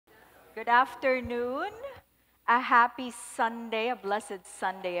Good afternoon. A happy Sunday, a blessed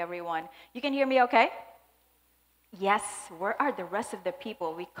Sunday, everyone. You can hear me okay? Yes, where are the rest of the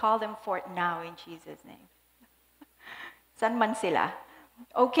people? We call them forth now in Jesus' name. San man sila?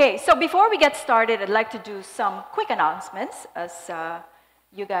 Okay, so before we get started, I'd like to do some quick announcements as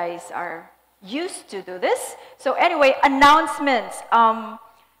you guys are used to do this. So anyway, announcements.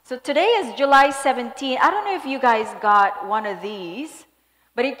 So today is July 17. I don't know if you guys got one of these,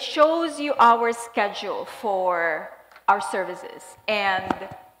 but it shows you our schedule for our services. And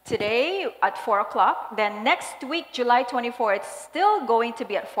today at 4 o'clock, then next week, July 24, it's still going to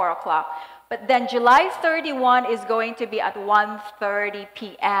be at 4 o'clock. But then July 31 is going to be at 1:30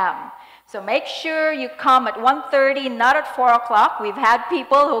 p.m. So make sure you come at 1:30, not at 4 o'clock. We've had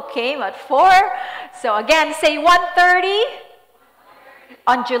people who came at 4. So again, say 1:30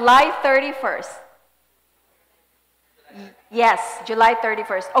 on July 31st. Yes, July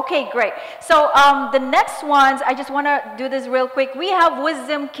 31st. Okay, great. So the next ones, I just want to do this real quick. We have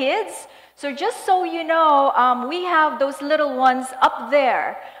Wisdom Kids. So just so you know, we have those little ones up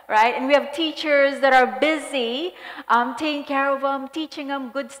there, right? And we have teachers that are busy taking care of them, teaching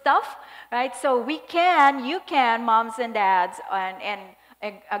them good stuff, right? So you can, moms and dads and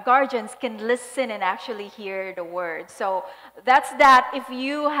guardians can listen and actually hear the word. So that's that. If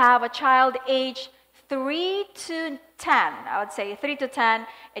you have a child age 3 to 10, I would say 3 to 10,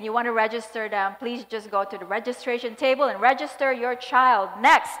 and you want to register them, please just go to the registration table and register your child.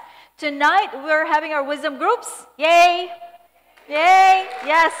 Next, tonight we're having our wisdom groups. Yay! Yay!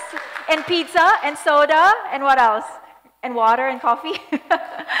 Yes! And pizza and soda and what else? And water and coffee.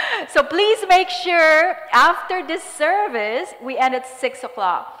 So please make sure after this service, we end at 6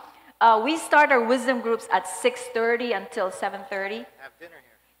 o'clock. We start our wisdom groups at 6:30 until 7:30. Have dinner here.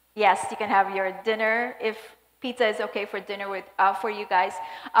 Yes, you can have your dinner if pizza is okay for dinner for you guys.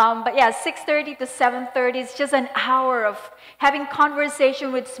 But yeah, 6:30 to 7:30 is just an hour of having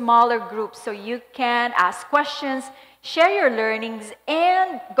conversation with smaller groups so you can ask questions, share your learnings,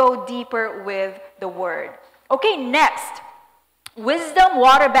 and go deeper with the word. Okay, next, wisdom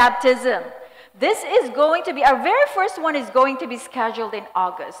water baptism. This is going to be, our very first one is going to be scheduled in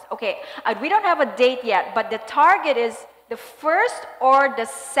August. Okay, we don't have a date yet, but the target is the first or the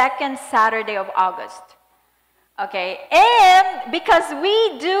second Saturday of August. Okay, and because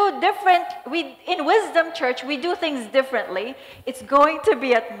we do in Wisdom Church, we do things differently. It's going to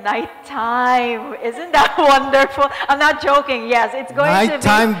be at nighttime. Isn't that wonderful? I'm not joking. Yes, it's going to be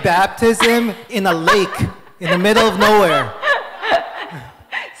nighttime baptism in a lake in the middle of nowhere.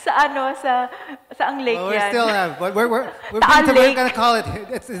 Saang lake Well, yan? we're going to call it,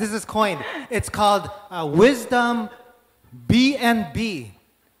 this is coined. It's called Wisdom B&B.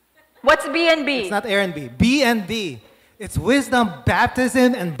 What's B&B? It's not Airbnb. B&B. It's wisdom,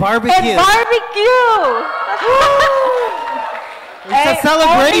 baptism, and barbecue. And barbecue! It's a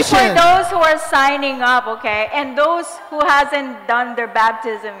celebration. Only for those who are signing up, okay? And those who hasn't done their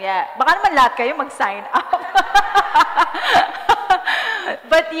baptism yet. Baka naman lahat kayo mag-sign up.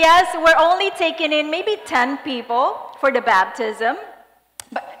 But yes, we're only taking in maybe 10 people for the baptism.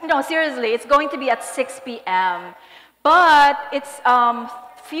 But no, seriously, it's going to be at 6 p.m. But it's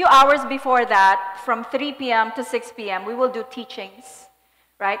few hours before that, from 3 p.m. to 6 p.m., we will do teachings,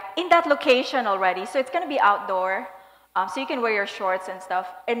 right? In that location already. So it's going to be outdoor. So you can wear your shorts and stuff.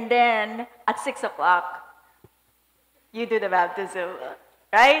 And then at 6 o'clock, you do the baptism,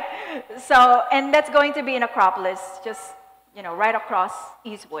 right? So, and that's going to be in Acropolis, just, right across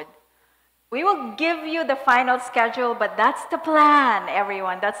Eastwood. We will give you the final schedule, but that's the plan,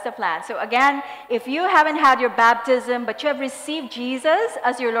 everyone. That's the plan. So again, if you haven't had your baptism, but you have received Jesus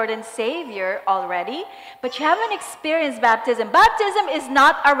as your Lord and Savior already, but you haven't experienced baptism, baptism is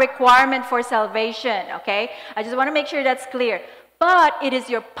not a requirement for salvation, okay? I just want to make sure that's clear. But it is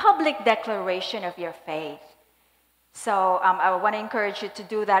your public declaration of your faith. So I want to encourage you to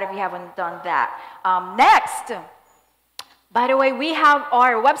do that if you haven't done that. Next. By the way, we have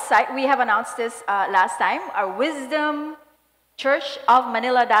our website. We have announced this last time, our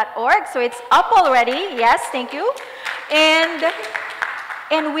wisdomchurchofmanila.org. So it's up already. Yes, thank you. And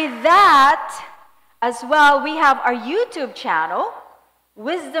with that as well, we have our YouTube channel,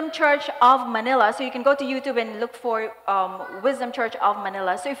 Wisdom Church of Manila. So you can go to YouTube and look for Wisdom Church of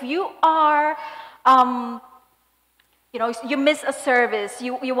Manila. So if you are, you miss a service,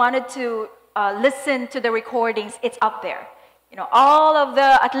 you wanted to listen to the recordings, it's up there. All of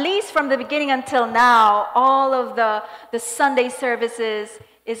at least from the beginning until now, all of the Sunday services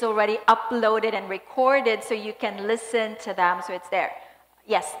is already uploaded and recorded so you can listen to them, so it's there.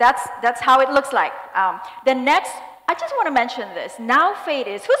 Yes, that's how it looks like. The next, I just want to mention this. Now Faith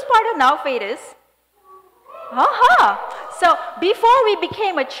is. Who's part of Now Faith is? So before we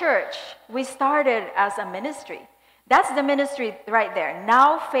became a church, we started as a ministry. That's the ministry right there.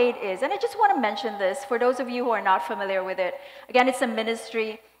 Now Faith is. And I just want to mention this for those of you who are not familiar with it. Again, it's a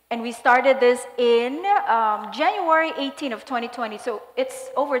ministry. And we started this in January 18 of 2020. So it's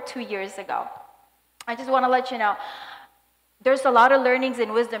over 2 years ago. I just want to let you know, there's a lot of learnings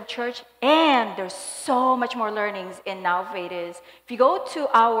in Wisdom Church. And there's so much more learnings in Now Faith is. If you go to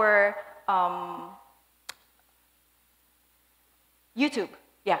our YouTube.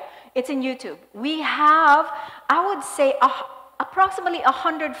 Yeah, it's in YouTube. We have, I would say, approximately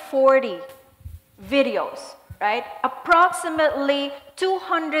 140 videos, right? Approximately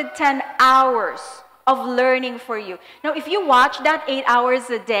 210 hours of learning for you. Now, if you watch that 8 hours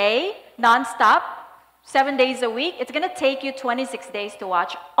a day, nonstop, 7 days a week, it's going to take you 26 days to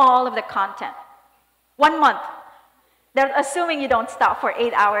watch all of the content. 1 month. They're assuming you don't stop for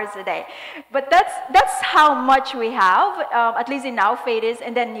 8 hours a day. But that's how much we have, at least in Now Faith is,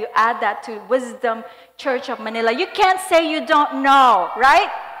 and then you add that to Wisdom Church of Manila. You can't say you don't know,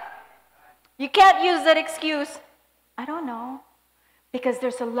 right? You can't use that excuse, I don't know. Because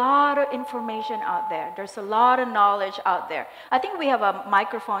there's a lot of information out there. There's a lot of knowledge out there. I think we have a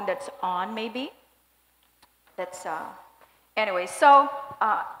microphone that's on, maybe. That's, anyway, so,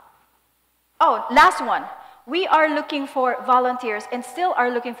 last one. We are looking for volunteers and still are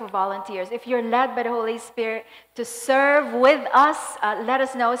looking for volunteers. If you're led by the Holy Spirit to serve with us, let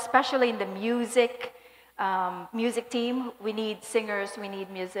us know, especially in the music team. We need singers, we need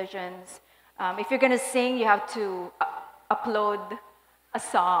musicians. If you're going to sing, you have to upload a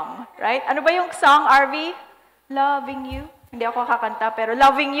song, right? Ano ba yung song, RV? Loving You. Hindi ako kakanta, pero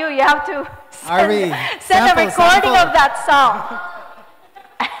Loving You, you have to send a recording of that song.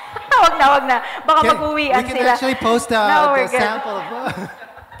 Wag na. Baka mag-uwian sila. We can actually post the sample.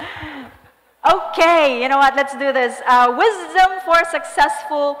 Okay, you know what? Let's do this. Wisdom for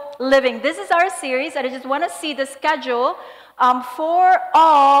Successful Living. This is our series, and I just want to see the schedule for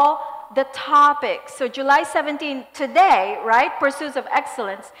all the topics. So July 17, today, right? Pursuits of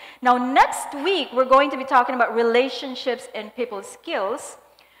Excellence. Now, next week, we're going to be talking about relationships and people skills.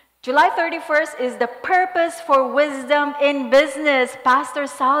 July 31st is the purpose for wisdom in business. Pastor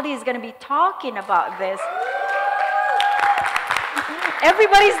Saldi is going to be talking about this.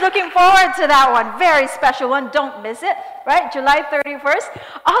 Everybody's looking forward to that one. Very special one. Don't miss it, right? July 31st.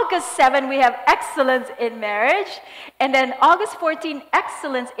 August 7, we have excellence in marriage. And then August 14,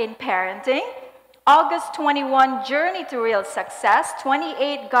 excellence in parenting. August 21, journey to real success.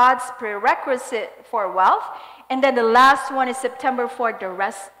 28, God's prerequisite for wealth. And then the last one is September 4, the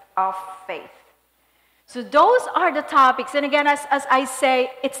rest of faith. So those are the topics. And again, as I say,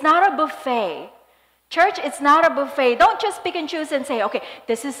 it's not a buffet. Church, it's not a buffet. Don't just pick and choose and say, okay,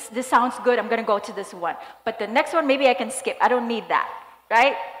 this sounds good. I'm going to go to this one. But the next one, maybe I can skip. I don't need that,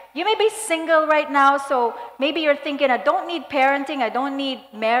 right? You may be single right now, so maybe you're thinking, I don't need parenting. I don't need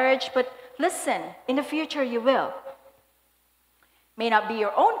marriage. But listen, in the future, you will. May not be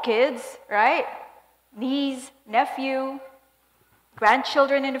your own kids, right? Niece, nephew,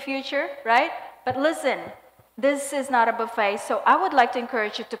 grandchildren in the future, right? But listen, this is not a buffet, so I would like to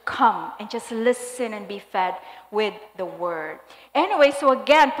encourage you to come and just listen and be fed with the Word. Anyway, so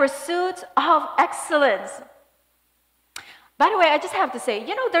again, pursuits of excellence. By the way, I just have to say,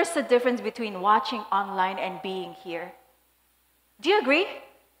 you know, there's a difference between watching online and being here. Do you agree? Yes.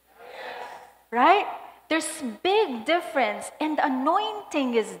 Right? There's big difference, and the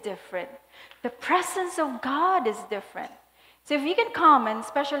anointing is different. The presence of God is different. So if you can come, and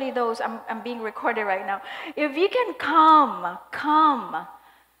especially those, I'm being recorded right now. If you can come.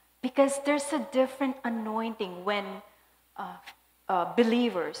 Because there's a different anointing when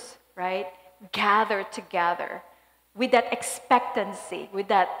believers, right, gather together with that expectancy, with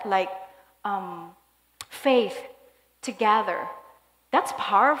that faith together. That's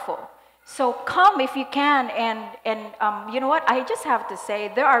powerful. So come if you can, and you know what? I just have to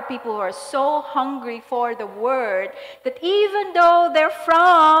say, there are people who are so hungry for the Word that even though they're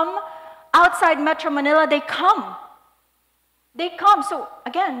from outside Metro Manila, they come. They come. So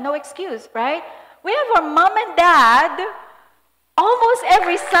again, no excuse, right? We have our mom and dad almost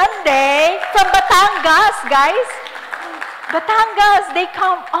every Sunday from Batangas, guys. Batangas, they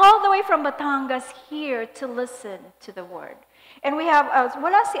come all the way from Batangas here to listen to the Word. And we have,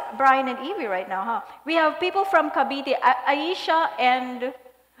 well, I see Brian and Evie right now, huh? We have people from Cavite, Aisha and,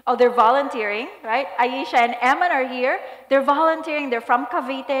 they're volunteering, right? Aisha and Eman are here. They're volunteering. They're from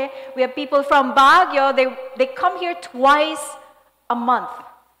Cavite. We have people from Baguio. They come here twice a month.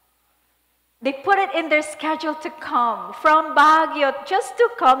 They put it in their schedule to come from Baguio just to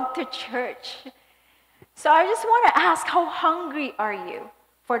come to church. So I just want to ask, how hungry are you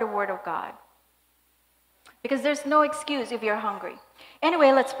for the Word of God? Because there's no excuse if you're hungry.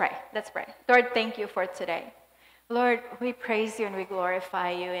 Anyway, let's pray. Let's pray. Lord, thank you for today. Lord, we praise you and we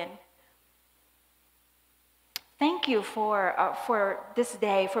glorify you. And thank you for this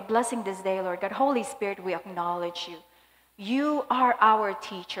day, for blessing this day, Lord God. Holy Spirit, we acknowledge you. You are our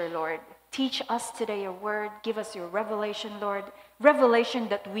teacher, Lord. Teach us today your word. Give us your revelation, Lord. Revelation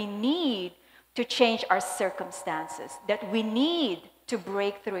that we need to change our circumstances, that we need to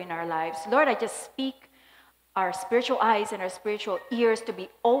break through in our lives. Lord, I just speak our spiritual eyes and our spiritual ears to be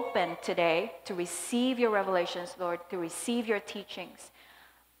open today to receive your revelations, Lord, to receive your teachings.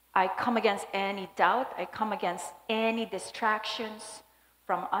 I come against any doubt. I come against any distractions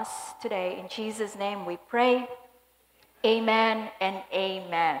from us today. In Jesus' name we pray. Amen and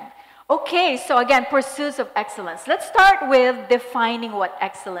amen. Okay, so again, pursuits of excellence. Let's start with defining what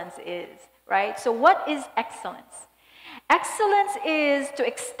excellence is, right? So what is excellence? Excellence is to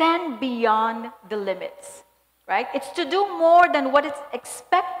extend beyond the limits, right? It's to do more than what is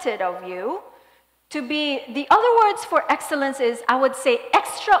expected of you. To be, the other words for excellence is, I would say,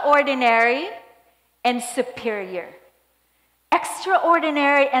 extraordinary and superior.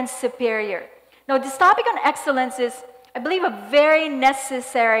 Extraordinary and superior. Now, this topic on excellence is, I believe, a very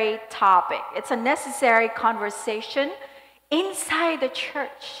necessary topic. It's a necessary conversation inside the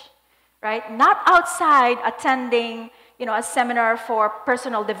church, right? Not outside attending, a seminar for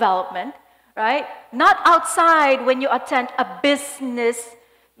personal development, right? Not outside when you attend a business,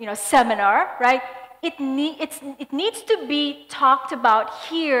 seminar, right? It needs to be talked about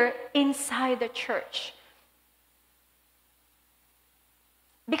here inside the church.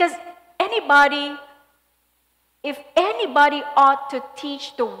 Because if anybody ought to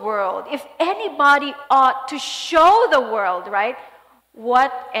teach the world, if anybody ought to show the world, right,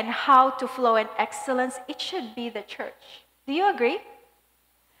 what and how to flow in excellence, it should be the church. Do you agree?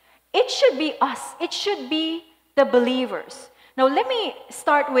 It should be us. It should be the believers. Now, let me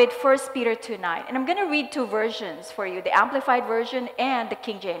start with 1 Peter 2:9. And I'm going to read two versions for you, the Amplified Version and the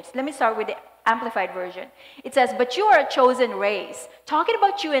King James. Let me start with the Amplified Version. It says, "But you are a chosen race." Talking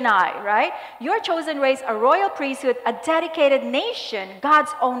about you and I, right? You're a chosen race, a royal priesthood, a dedicated nation,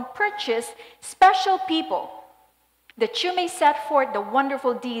 God's own purchased, special people, that you may set forth the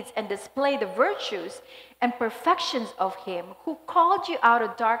wonderful deeds and display the virtues and perfections of him who called you out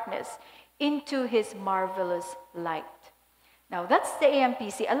of darkness into his marvelous light. Now, that's the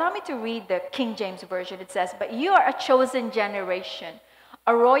AMPC. Allow me to read the King James Version. It says, "But you are a chosen generation,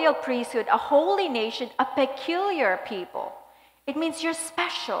 a royal priesthood, a holy nation, a peculiar people." It means you're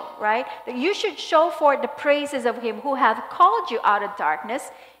special, right? That you should show forth the praises of him who hath called you out of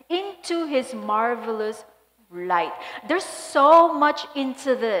darkness into his marvelous light. There's so much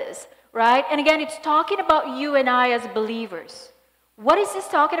into this, right? And again, it's talking about you and I as believers. What is this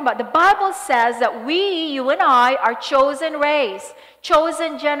talking about? The Bible says that you and I, are chosen race,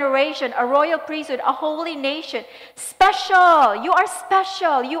 chosen generation, a royal priesthood, a holy nation. Special. You are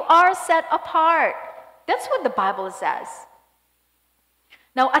special. You are set apart. That's what the Bible says.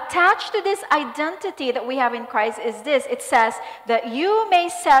 Now, attached to this identity that we have in Christ is this. It says that you may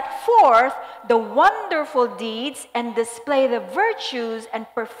set forth the wonderful deeds and display the virtues and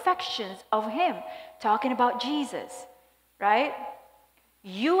perfections of him. Talking about Jesus, right?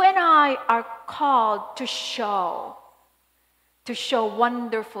 You and I are called to show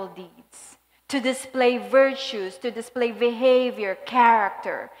wonderful deeds, to display virtues, to display behavior,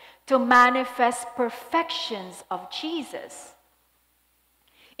 character, to manifest perfections of Jesus.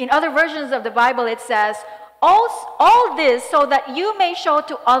 In other versions of the Bible, it says, all this so that you may show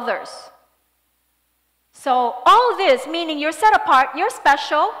to others. So all this, meaning you're set apart, you're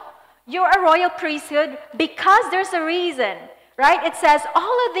special, you're a royal priesthood, because there's a reason, right? It says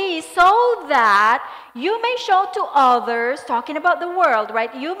all of these so that you may show to others, talking about the world,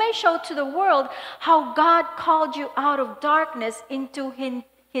 right? You may show to the world how God called you out of darkness into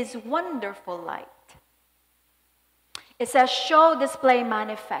his wonderful light. It says, show, display,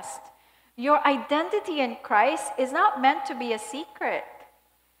 manifest. Your identity in Christ is not meant to be a secret.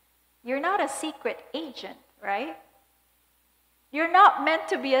 You're not a secret agent, right? You're not meant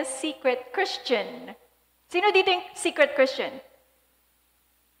to be a secret Christian. Sino dito yung secret Christian?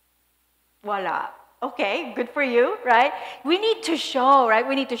 Wala. Okay, good for you, right? We need to show, right?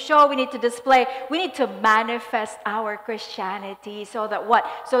 We need to show, we need to display, we need to manifest our Christianity so that what?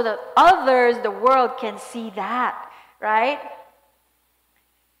 So that others, the world, can see that. Right?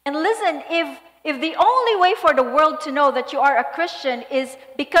 And listen, if the only way for the world to know that you are a Christian is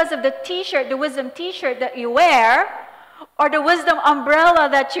because of the t-shirt, the wisdom t-shirt that you wear, or the wisdom umbrella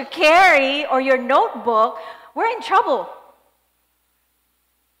that you carry, or your notebook, we're in trouble.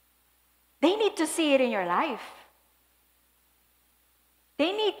 They need to see it in your life.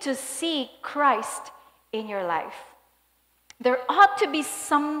 They need to see Christ in your life. There ought to be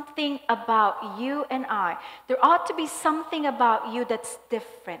something about you and I. There ought to be something about you that's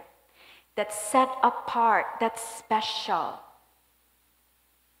different, that's set apart, that's special.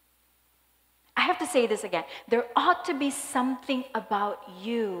 I have to say this again. There ought to be something about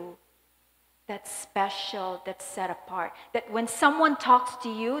you that's special, that's set apart. That when someone talks to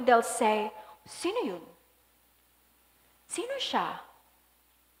you, they'll say, "Sino yun? Sino siya?"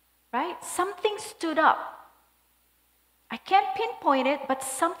 Right? Something stood up. I can't pinpoint it, but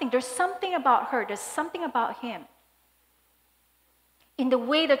there's something about her, there's something about him. In the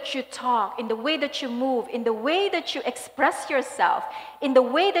way that you talk, in the way that you move, in the way that you express yourself, in the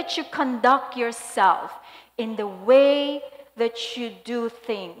way that you conduct yourself, in the way that you do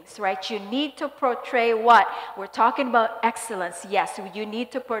things, right? You need to portray what? We're talking about excellence. Yes, you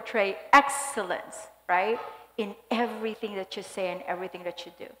need to portray excellence, right? In everything that you say and everything that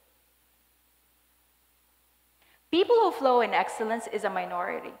you do. People who flow in excellence is a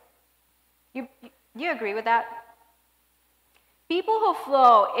minority. You agree with that? People who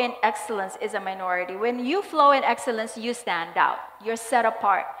flow in excellence is a minority. When you flow in excellence, you stand out. You're set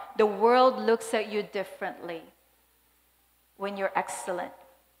apart. The world looks at you differently when you're excellent.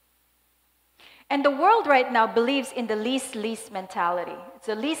 And the world right now believes in the least mentality. It's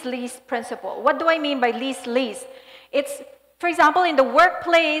a least principle. What do I mean by least? It's, for example, in the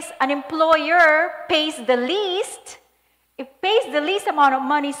workplace, an employer pays the least. It pays the least amount of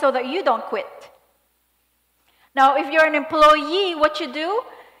money so that you don't quit. Now, if you're an employee, what you do?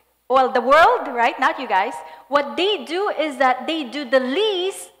 Well, the world, right? Not you guys. What they do is that they do the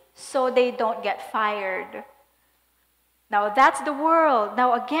least so they don't get fired. Now, that's the world.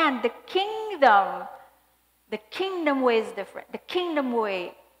 Now, again, the kingdom way is different. The kingdom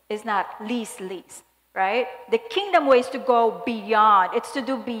way is not least, right? The kingdom way is to go beyond. It's to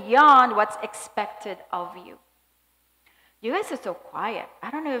do beyond what's expected of you. You guys are so quiet.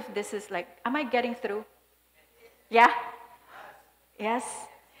 I don't know if this is like, am I getting through? Yeah? Yes?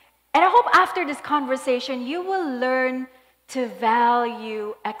 And I hope after this conversation, you will learn to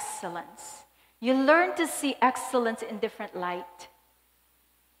value excellence. You learn to see excellence in different light.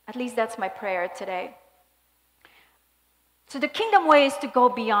 At least that's my prayer today. So the kingdom way is to go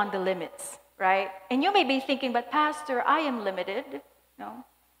beyond the limits, right? And you may be thinking, but Pastor, I am limited. No.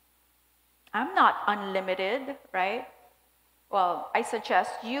 I'm not unlimited, right? Well, I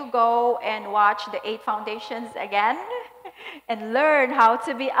suggest you go and watch the 8 Foundations again and learn how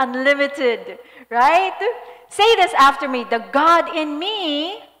to be unlimited, right? Say this after me. The God in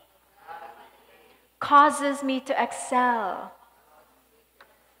me causes me to excel.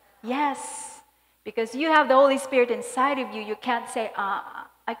 Yes, because you have the Holy Spirit inside of you. You can't say,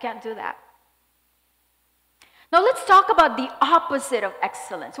 I can't do that. Now let's talk about the opposite of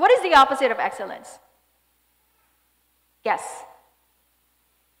excellence. What is the opposite of excellence? Yes.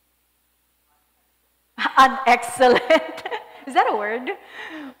 Unexcellent. Is that a word?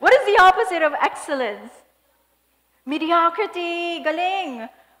 What is the opposite of excellence? Mediocrity. Galing.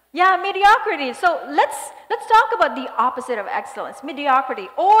 Yeah, mediocrity. So let's talk about the opposite of excellence, mediocrity,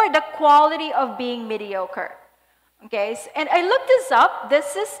 or the quality of being mediocre. Okay, and I looked this up.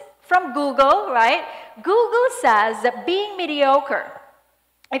 This is from Google, right? Google says that being mediocre,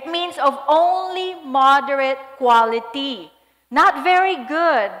 it means of only moderate quality, not very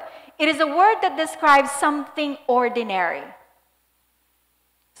good. It is a word that describes something ordinary.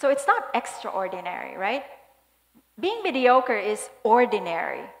 So it's not extraordinary, right? Being mediocre is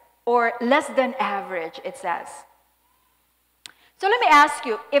ordinary or less than average, it says. So let me ask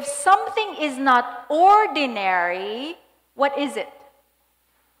you, if something is not ordinary, what is it?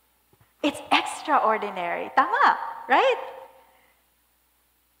 It's extraordinary. Tama, right?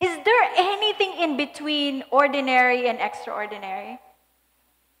 Is there anything in between ordinary and extraordinary?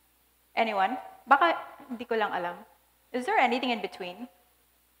 Anyone? Baka hindi ko lang alam. Is there anything in between?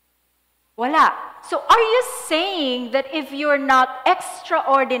 Wala. So are you saying that if you're not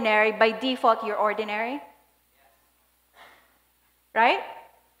extraordinary, by default you're ordinary? Right?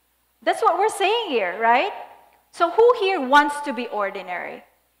 That's what we're saying here, right? So who here wants to be ordinary?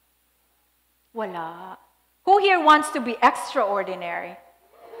 Wala. Who here wants to be extraordinary?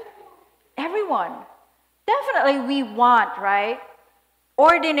 Everyone. Definitely we want, right?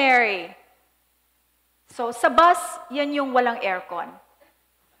 Ordinary. So sa bus, yan yung walang aircon.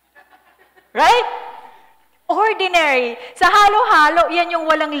 Right? Ordinary. Sa halo-halo, yan yung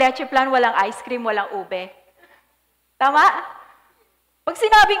walang leche plan, walang ice cream, walang ube. Tama? Pag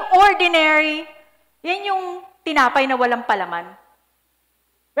sinabing ordinary, yan yung tinapay na walang palaman.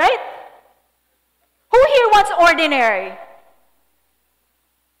 Right? Who here wants ordinary?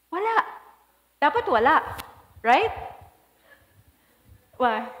 Wala. Dapat wala. Right?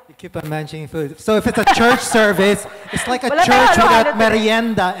 Why? You keep on mentioning food. So if it's a church service, it's like a Wala church tayo, without halo-halo.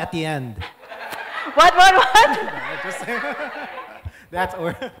 merienda at the end. What? That's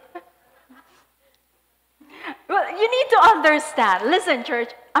or. Well, you need to understand. Listen,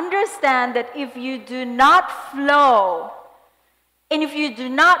 church, understand that if you do not flow, and if you do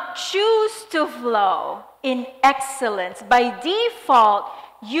not choose to flow in excellence, by default,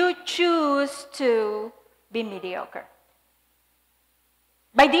 you choose to be mediocre.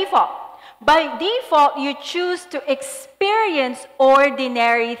 By default. By default, you choose to experience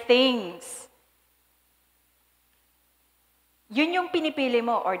ordinary things. Yun yung pinipili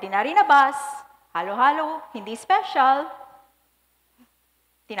mo. Ordinary na bus, halo-halo, hindi special,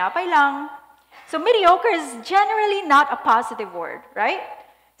 tinapay lang. So mediocre is generally not a positive word, right?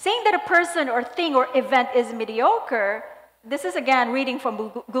 Saying that a person or thing or event is mediocre, this is again reading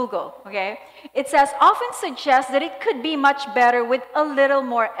from Google, okay? It says, often suggests that it could be much better with a little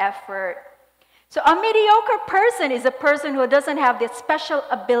more effort. So a mediocre person is a person who doesn't have the special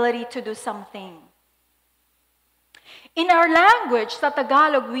ability to do something. In our language, sa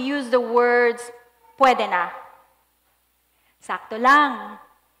Tagalog, we use the words, pwede na. Sakto lang.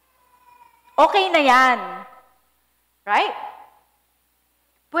 Okay na yan. Right?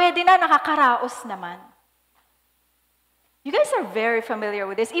 Pwede na, nakakaraos naman. You guys are very familiar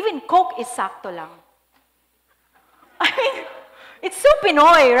with this. Even Coke is sakto lang. I mean, it's so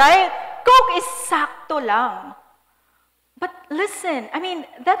Pinoy, right? Coke is sakto lang. But listen, I mean,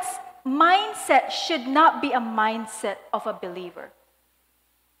 that's mindset should not be a mindset of a believer.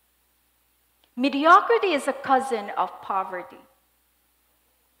 Mediocrity is a cousin of poverty.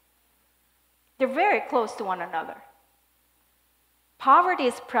 They're very close to one another. Poverty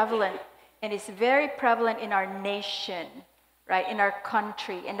is prevalent, and it's very prevalent in our nation, right, in our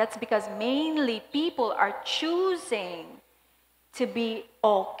country. And that's because mainly people are choosing to be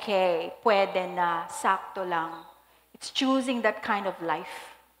okay, pwede na, sakto lang. It's choosing that kind of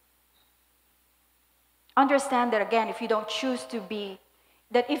life. Understand that again, if you don't choose to be,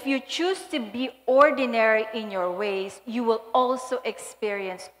 that if you choose to be ordinary in your ways, you will also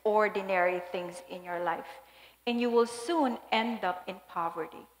experience ordinary things in your life. And you will soon end up in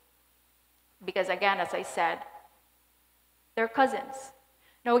poverty. Because again, as I said, they're cousins.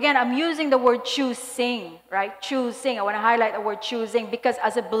 Now again, I'm using the word choosing, right? Choosing. I want to highlight the word choosing because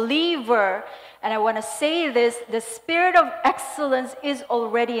as a believer, and I want to say this, the spirit of excellence is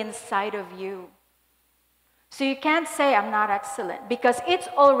already inside of you. So you can't say, I'm not excellent, because it's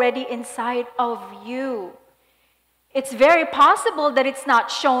already inside of you. It's very possible that it's not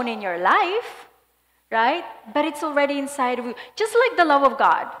shown in your life, right? But it's already inside of you. Just like the love of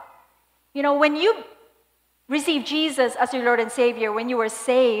God. You know, when you receive Jesus as your Lord and Savior, when you were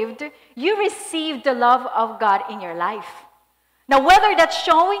saved, you received the love of God in your life. Now, whether that's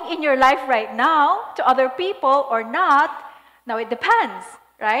showing in your life right now to other people or not, now it depends,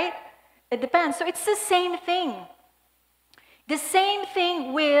 right? It depends. So it's the same thing. The same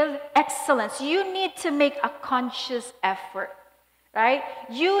thing with excellence. You need to make a conscious effort, right?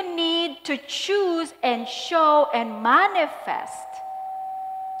 You need to choose and show and manifest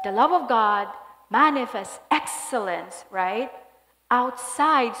the love of God, manifest excellence, right?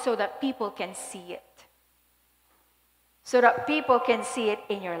 Outside so that people can see it. So that people can see it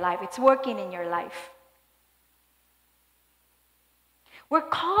in your life. It's working in your life. We're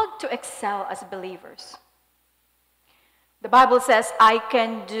called to excel as believers. The Bible says, I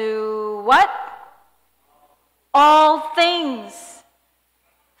can do what? All things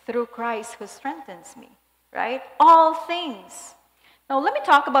through Christ who strengthens me, right? All things. Now, let me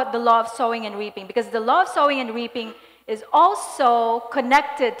talk about the law of sowing and reaping, because the law of sowing and reaping is also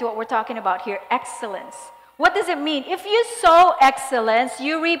connected to what we're talking about here, excellence. What does it mean? If you sow excellence,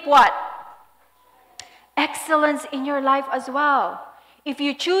 you reap what? Excellence in your life as well. If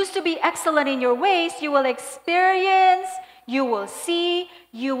you choose to be excellent in your ways, you will experience, you will see,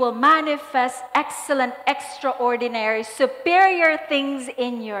 you will manifest excellent, extraordinary, superior things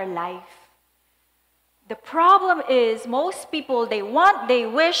in your life. The problem is most people, they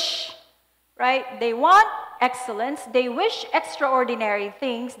wish, right? They want excellence, they wish extraordinary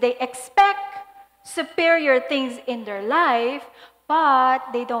things, they expect superior things in their life, but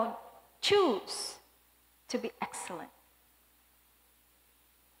they don't choose to be excellent.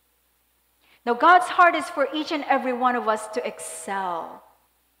 Now, God's heart is for each and every one of us to excel,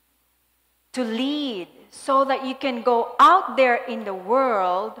 to lead, so that you can go out there in the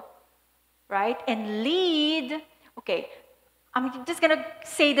world, right, and lead. Okay, I'm just going to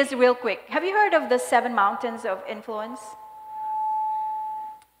say this real quick. Have you heard of the 7 mountains of influence?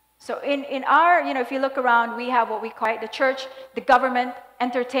 So in our, if you look around, we have what we call the church, the government,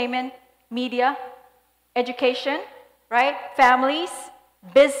 entertainment, media, education, right? Families,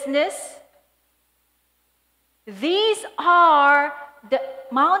 business. These are the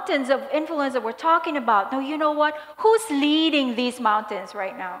mountains of influence that we're talking about. Now, you know what? Who's leading these mountains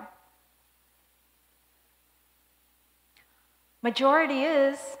right now? Majority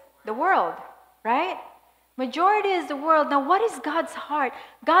is the world, right? Majority is the world. Now, what is God's heart?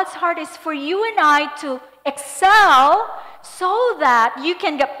 God's heart is for you and I to excel so that you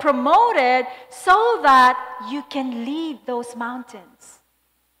can get promoted, so that you can lead those mountains,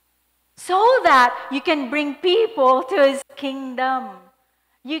 so that you can bring people to His kingdom.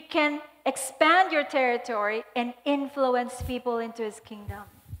 You can expand your territory and influence people into His kingdom.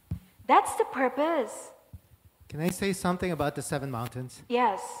 That's the purpose. Can I say something about the 7 mountains?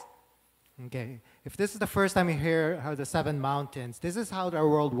 Yes. Okay. If this is the first time you hear how the 7 mountains, this is how our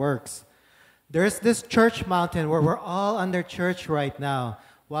world works. There's this church mountain where we're all under church right now,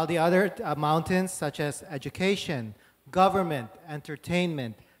 while the other mountains, such as education, government,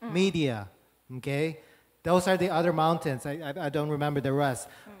 entertainment, media, okay? Those are the other mountains. I don't remember the rest.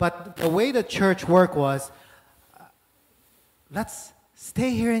 But the way the church worked was, let's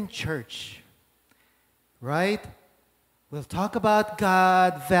stay here in church, right? We'll talk about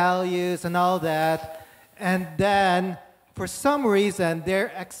God, values, and all that. And then, for some reason,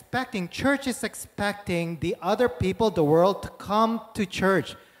 church is expecting the other people, the world, to come to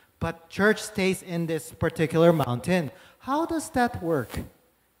church. But church stays in this particular mountain. How does that work?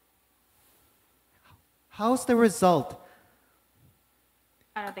 How's the result?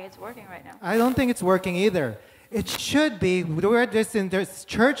 I don't think it's working right now. I don't think it's working either. It should be, we're just in this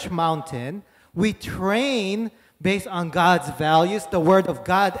church mountain. We train based on God's values, the Word of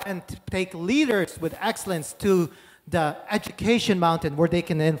God, and take leaders with excellence to the education mountain where they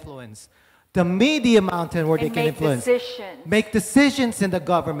can influence, the media mountain where they can influence. Make decisions in the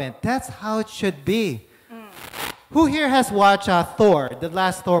government. That's how it should be. Who here has watched Thor, the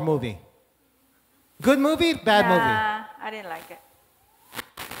last Thor movie? Good movie? Bad movie? I didn't like it.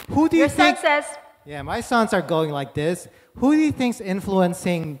 Who do you think? Your son says. Yeah, my sons are going like this. Who do you think's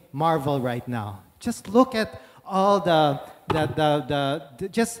influencing Marvel right now? Just look at all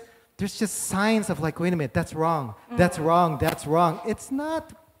there's just signs of like, wait a minute, that's wrong, that's wrong, that's wrong. It's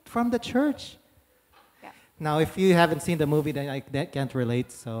not from the church. Yeah. Now, if you haven't seen the movie, then I can't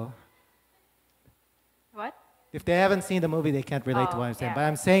relate, so. What? If they haven't seen the movie, they can't relate to what I'm saying. Yeah. But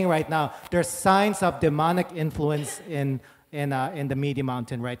I'm saying right now, there's signs of demonic influence in the media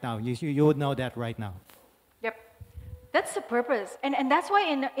mountain right now. You would know that right now. Yep. That's the purpose. And that's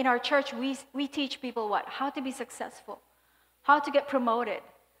why in our church, we teach people what? How to be successful, how to get promoted,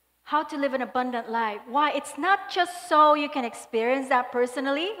 how to live an abundant life. Why? It's not just so you can experience that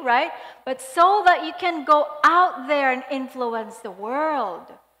personally, right? But so that you can go out there and influence the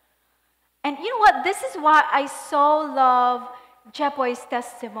world. And you know what? This is why I so love Jepoy's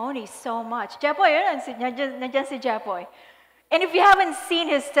testimony so much. Jepoy, nandiyan si Jepoy. And if you haven't seen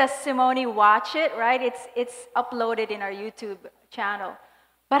his testimony, watch it, right? It's uploaded in our YouTube channel.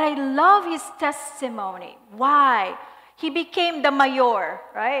 But I love his testimony. Why? He became the mayor,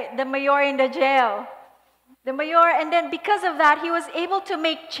 right? The mayor in the jail. The mayor, and then because of that, he was able to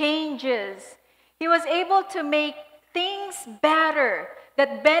make changes. He was able to make things better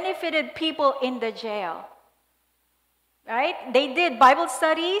that benefited people in the jail. Right? They did Bible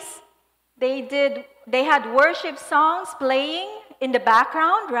studies. They had worship songs playing in the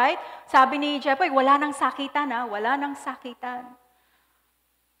background, right? Sabi ni Jepoy, wala nang sakitan, wala nang sakitan.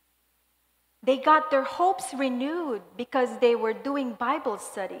 They got their hopes renewed because they were doing Bible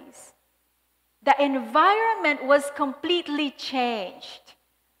studies. The environment was completely changed.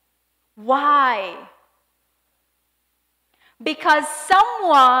 Why? Because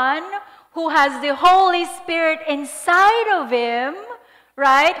someone who has the Holy Spirit inside of him,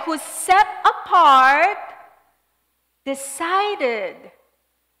 right, who's set apart, decided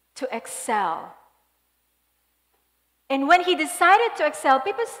to excel. And when he decided to excel,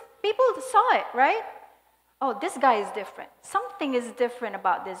 people saw it, right? Oh, this guy is different. Something is different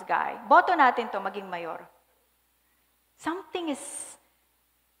about this guy. Boto natin to maging mayor. Something is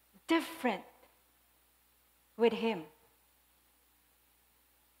different with him.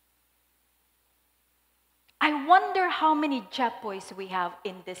 I wonder how many Jet Boys we have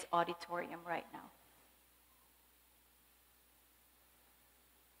in this auditorium right now.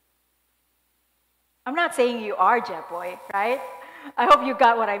 I'm not saying you are Jet Boy, right? I hope you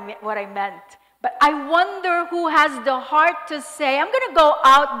got what I meant. But I wonder who has the heart to say, I'm going to go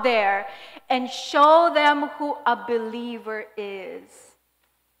out there and show them who a believer is.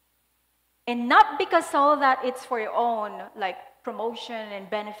 And not because all that it's for your own, like promotion and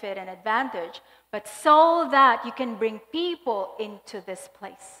benefit and advantage, but so that you can bring people into this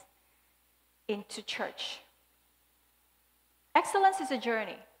place, into church. Excellence is a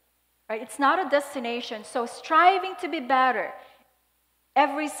journey, right? It's not a destination. So striving to be better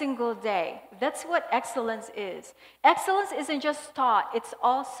every single day, that's what excellence is. Excellence isn't just taught, it's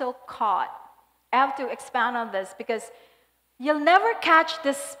also caught. I have to expand on this because you'll never catch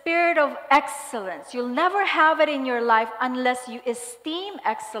the spirit of excellence. You'll never have it in your life unless you esteem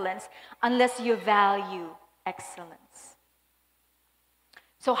excellence, unless you value excellence.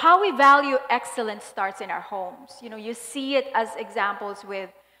 So how we value excellence starts in our homes. You know, you see it as examples with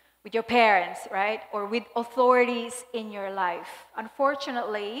your parents, right? Or with authorities in your life.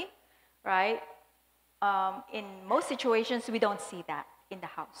 Unfortunately, right, in most situations, we don't see that in the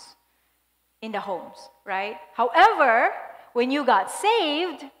house, in the homes, right? However, when you got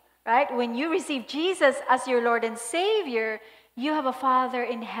saved, right, when you received Jesus as your Lord and Savior, you have a Father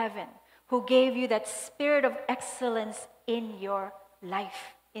in heaven who gave you that spirit of excellence in your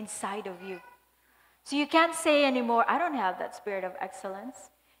life, inside of you. So you can't say anymore, I don't have that spirit of excellence.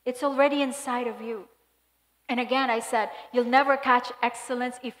 It's already inside of you. And again, I said, you'll never catch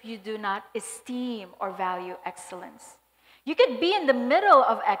excellence if you do not esteem or value excellence. You could be in the middle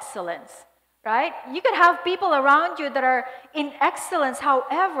of excellence, right? You could have people around you that are in excellence.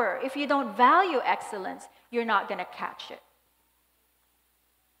 However, if you don't value excellence, you're not going to catch it.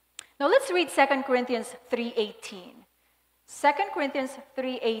 Now let's read 2 Corinthians 3:18. 2 Corinthians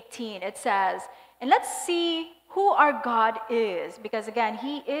 3:18, it says, and let's see who our God is, because again,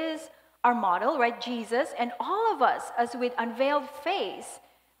 He is our model, right? Jesus, and all of us, as with unveiled face,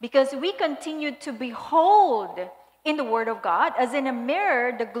 because we continue to behold in the Word of God, as in a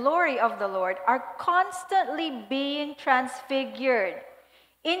mirror, the glory of the Lord, are constantly being transfigured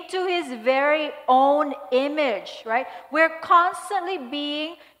into His very own image, right? We're constantly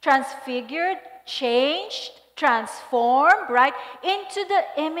being transfigured, changed, transformed, right, into the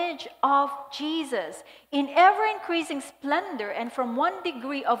image of Jesus in ever-increasing splendor and from one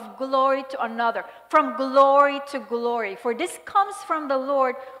degree of glory to another, from glory to glory. For this comes from the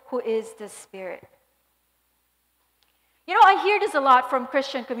Lord who is the Spirit. You know, I hear this a lot from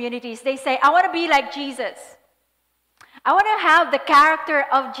Christian communities. They say, I want to be like Jesus. I want to have the character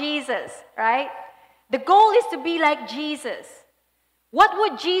of Jesus, right? The goal is to be like Jesus. What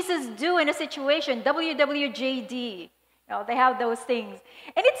would Jesus do in a situation? WWJD. You know, they have those things.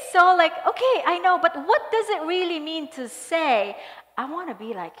 And it's so like, okay, I know, but what does it really mean to say, I want to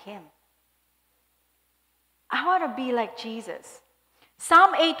be like Him? I want to be like Jesus.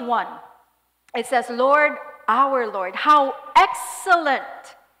 Psalm 8:1, it says, Lord, our Lord, how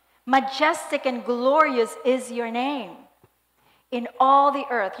excellent, majestic, and glorious is your name in all the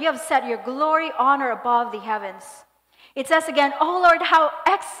earth. You have set your glory, honor above the heavens. It says again, oh Lord, how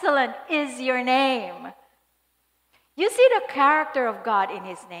excellent is your name. You see the character of God in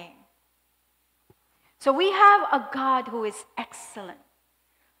His name. So we have a God who is excellent.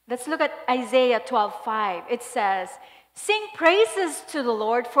 Let's look at Isaiah 12:5. It says, sing praises to the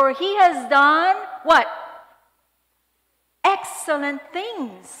Lord, for He has done what? Excellent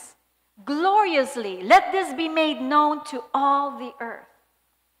things. Gloriously. Let this be made known to all the earth.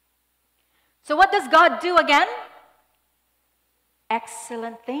 So what does God do again?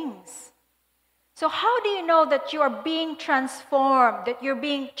 Excellent things. So how do you know that you are being transformed, that you're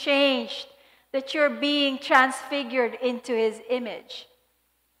being changed, that you're being transfigured into His image?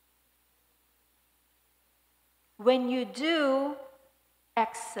 When you do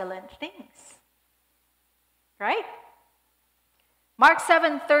excellent things. Right? Mark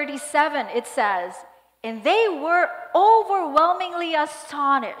 7:37, it says, and they were overwhelmingly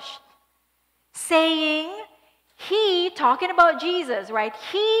astonished, saying, He, talking about Jesus, right?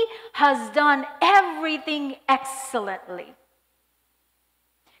 He has done everything excellently,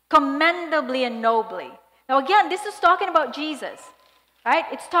 commendably and nobly. Now again, this is talking about Jesus, right?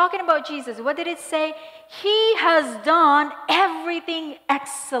 It's talking about Jesus. What did it say? He has done everything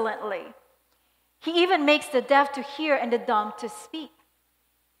excellently. He even makes the deaf to hear and the dumb to speak.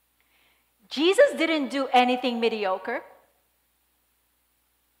 Jesus didn't do anything mediocre.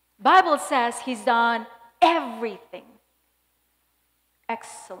 Bible says He's done everything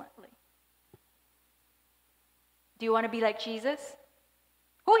excellently. Do you want to be like Jesus?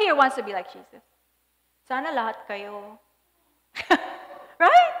 Who here wants to be like Jesus? Sana lahat kayo.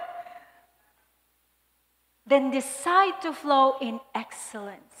 Right? Then decide to flow in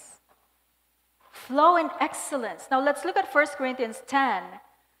excellence. Flow in excellence. Now let's look at 1 Corinthians 10,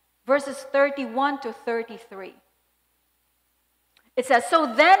 verses 31 to 33. It says,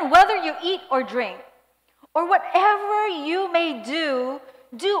 so then whether you eat or drink, or whatever you may do,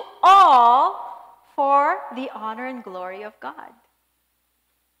 do all for the honor and glory of God.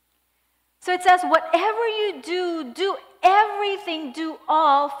 So it says, whatever you do, do everything, do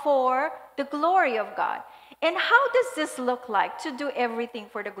all for the glory of God. And how does this look like, to do everything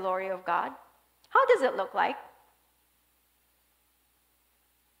for the glory of God? How does it look like?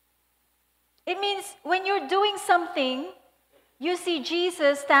 It means when you're doing something, you see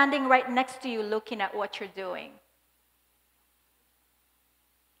Jesus standing right next to you looking at what you're doing.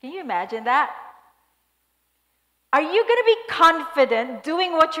 Can you imagine that? Are you going to be confident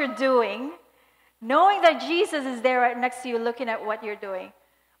doing what you're doing, knowing that Jesus is there right next to you looking at what you're doing?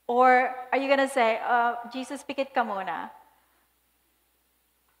 Or are you going to say, Jesus, pikit ka muna.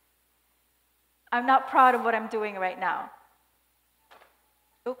 I'm not proud of what I'm doing right now.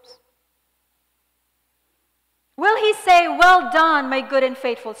 Oops. Will he say, well done, my good and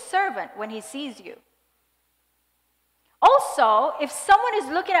faithful servant, when he sees you? Also, if someone is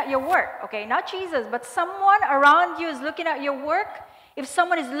looking at your work, okay, not Jesus, but someone around you is looking at your work, if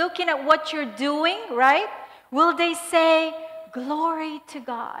someone is looking at what you're doing, right, will they say, glory to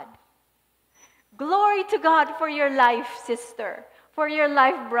God? Glory to God for your life, sister, for your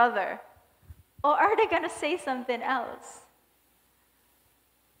life, brother. Or are they going to say something else?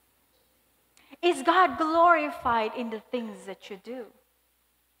 Is God glorified in the things that you do?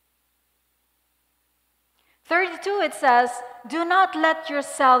 32, it says, do not let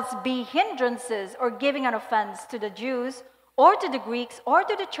yourselves be hindrances or giving an offense to the Jews or to the Greeks or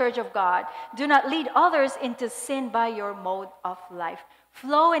to the church of God. Do not lead others into sin by your mode of life.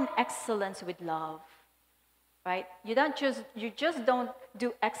 Flow in excellence with love. Right? You just don't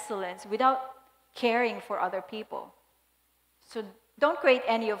do excellence without caring for other people. So don't create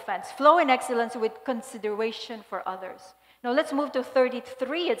any offense. Flow in excellence with consideration for others. Now let's move to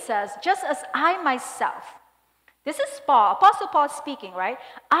 33. It says, just as I myself, this is Paul, Apostle Paul speaking, right?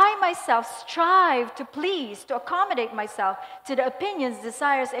 I myself strive to please, to accommodate myself to the opinions,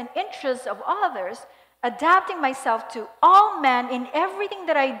 desires, and interests of others, adapting myself to all men in everything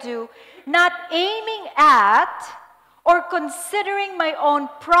that I do, not aiming at or considering my own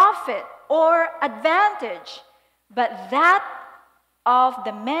profit or advantage, but that of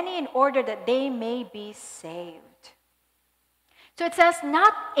the many in order that they may be saved. So it says,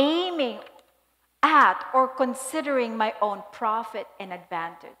 not aiming at or considering my own profit and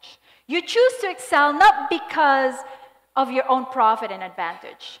advantage. You choose to excel not because of your own profit and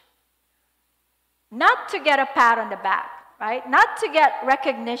advantage. Not to get a pat on the back, right? Not to get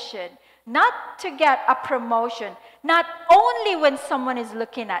recognition. Not to get a promotion. Not only when someone is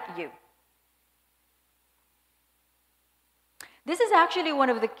looking at you. This is actually one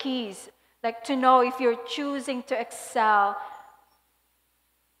of the keys, like to know if you're choosing to excel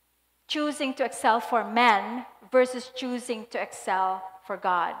for men versus choosing to excel for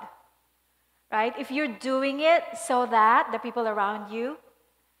God. Right? If you're doing it so that the people around you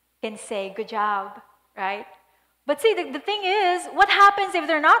can say, good job, right? But see, the thing is, what happens if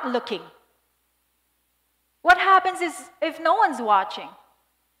they're not looking? What happens is if no one's watching?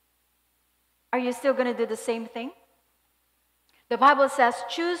 Are you still going to do the same thing? The Bible says,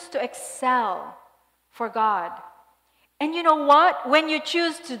 choose to excel for God. And you know what? When you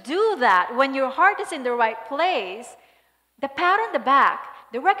choose to do that, when your heart is in the right place, the pat on the back,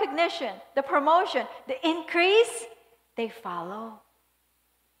 the recognition, the promotion, the increase, they follow.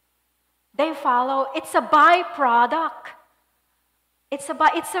 They follow. It's a byproduct. It's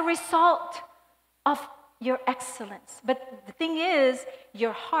a result of your excellence. But the thing is,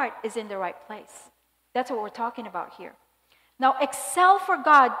 your heart is in the right place. That's what we're talking about here. Now, excel for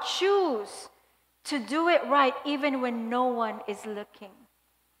God. Choose to do it right even when no one is looking.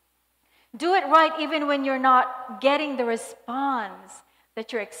 Do it right even when you're not getting the response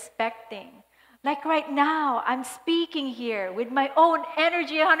that you're expecting. Like right now, I'm speaking here with my own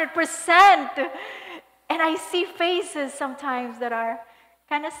energy 100%. And I see faces sometimes that are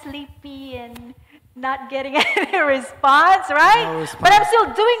kind of sleepy and not getting any response, right? No response. But I'm still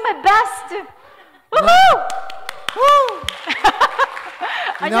doing my best. Woohoo! Woo!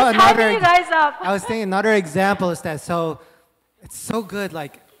 I'm just hyping you guys up. I was thinking another example is that it's so good,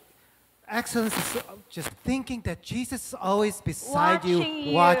 like excellence is just thinking that Jesus is always beside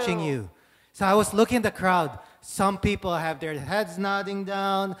you, watching you. So I was looking at the crowd. Some people have their heads nodding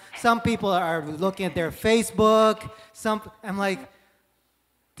down. Some people are looking at their Facebook. I'm like,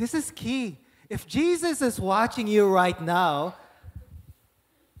 this is key. If Jesus is watching you right now,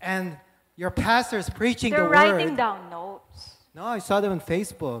 and your pastor is preaching the word. They're writing down notes. No, I saw them on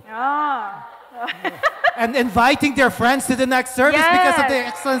Facebook. Ah. And inviting their friends to the next service because of the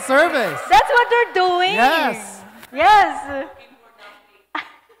excellent service. That's what they're doing. Yes. Yes.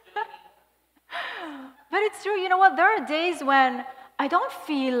 But it's true. You know what? There are days when I don't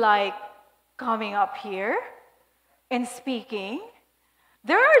feel like coming up here and speaking.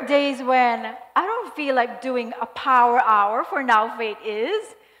 There are days when I don't feel like doing a power hour for Now Faith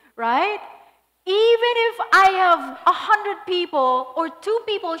Is, right? Even if I have 100 people or 2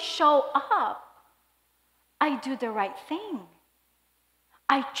 people show up, I do the right thing.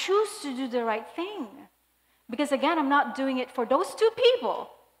 I choose to do the right thing. Because again, I'm not doing it for those 2 people.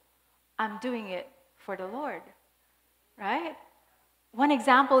 I'm doing it for the Lord, right? One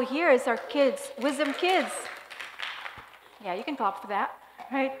example here is our kids, Wisdom Kids. Yeah, you can clap for that,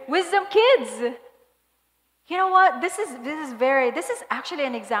 right? Wisdom Kids. You know what? This is actually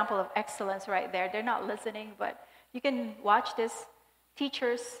an example of excellence right there. They're not listening, but you can watch this.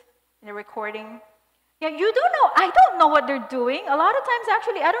 Teachers in the recording. Yeah, you don't know. I don't know what they're doing. A lot of times,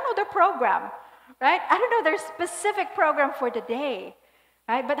 actually, I don't know their program, right? I don't know their specific program for the day.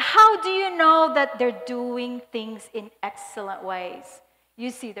 Right? But how do you know that they're doing things in excellent ways? You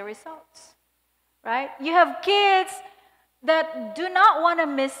see the results, right? You have kids that do not want to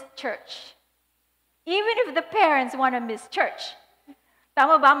miss church, even if the parents want to miss church.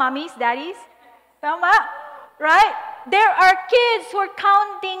 Tama ba, mommies, daddies? Tama, right? There are kids who are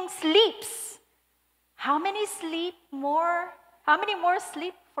counting sleeps. How many more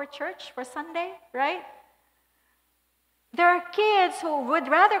sleep for church, for Sunday, right? There are kids who would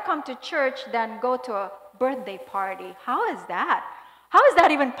rather come to church than go to a birthday party. How is that? How is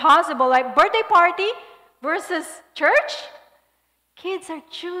that even possible? Like birthday party versus church? Kids are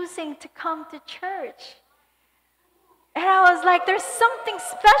choosing to come to church. And I was like, there's something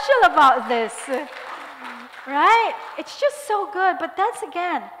special about this. Right? It's just so good. But that's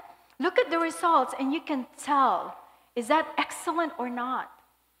again, look at the results and you can tell, is that excellent or not?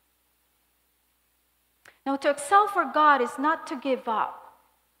 Now, to excel for God is not to give up.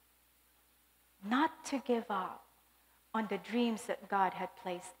 Not to give up on the dreams that God had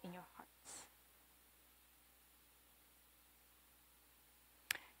placed in your hearts.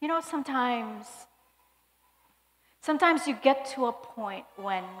 You know, sometimes you get to a point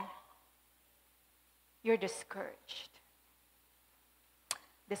when you're discouraged,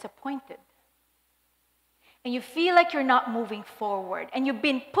 disappointed, and you feel like you're not moving forward. And you've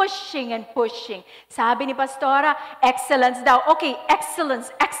been pushing and pushing. Sabi ni Pastora, excellence daw. Okay,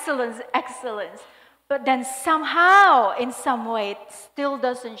 excellence, excellence, excellence. But then somehow, in some way, it still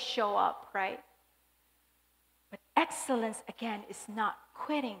doesn't show up, right? But excellence, again, is not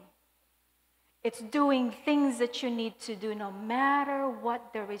quitting. It's doing things that you need to do no matter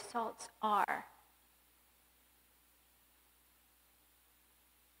what the results are.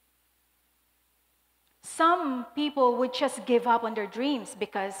 Some people would just give up on their dreams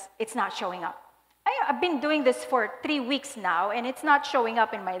because it's not showing up. I've been doing this for 3 weeks now, and it's not showing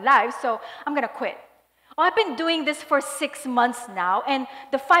up in my life, so I'm going to quit. Oh, I've been doing this for 6 months now, and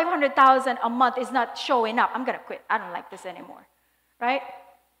the $500,000 a month is not showing up. I'm going to quit. I don't like this anymore. Right?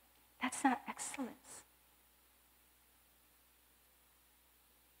 That's not excellence.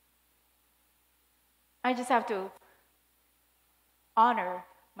 I just have to honor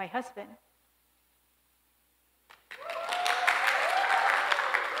my husband.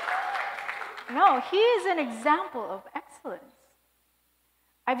 No, he is an example of excellence.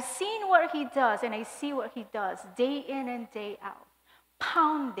 I've seen what he does, and I see what he does day in and day out,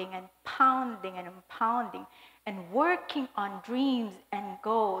 pounding and pounding and pounding, and working on dreams and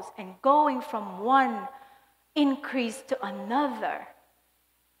goals, and going from one increase to another.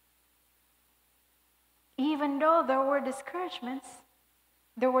 Even though there were discouragements,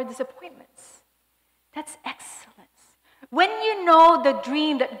 there were disappointments. That's excellence. When you know the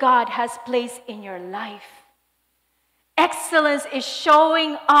dream that God has placed in your life, excellence is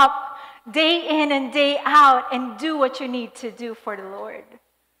showing up day in and day out and do what you need to do for the Lord.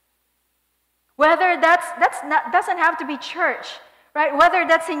 Whether doesn't have to be church, right? Whether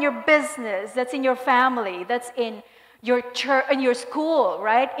that's in your business, that's in your family, that's in your church, in your school,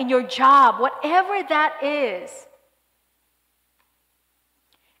 right? In your job, whatever that is,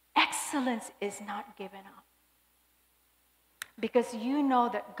 excellence is not given up. Because you know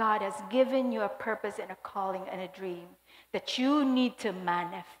that God has given you a purpose and a calling and a dream that you need to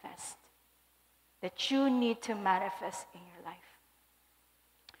manifest. that you need to manifest in your life.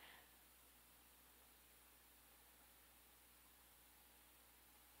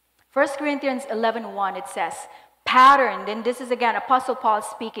 1 Corinthians 11:1, it says, pattern, and this is again Apostle Paul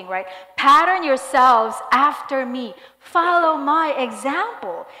speaking, right? Pattern yourselves after me. Follow my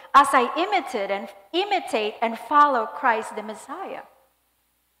example as I imitate and follow Christ the Messiah.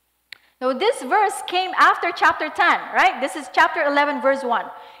 Now this verse came after chapter 10, right? This is chapter 11, verse 1.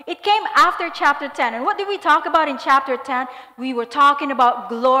 It came after chapter 10. And what did we talk about in chapter 10? We were talking about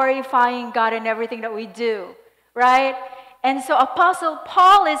glorifying God in everything that we do, right? And so Apostle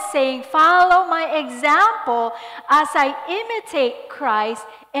Paul is saying, follow my example as I imitate Christ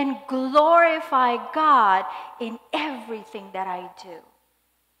and glorify God in everything that I do.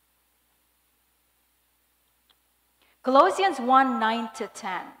 Colossians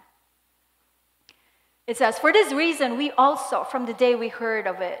 1:9-10. It says, for this reason, we also, from the day we heard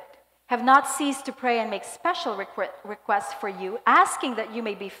of it, have not ceased to pray and make special requests for you, asking that you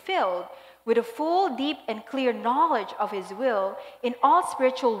may be filled with a full, deep, and clear knowledge of His will in all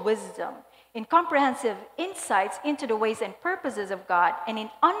spiritual wisdom, in comprehensive insights into the ways and purposes of God, and in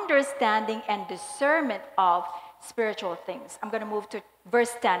understanding and discernment of spiritual things. I'm going to move to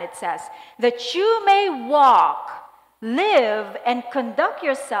verse 10. It says, that you may walk, live, and conduct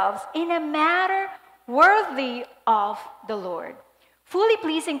yourselves in a manner worthy of the Lord, fully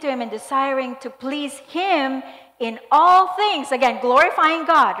pleasing to Him and desiring to please Him in all things. Again, glorifying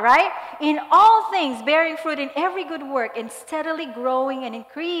God, right? In all things, bearing fruit in every good work, and steadily growing and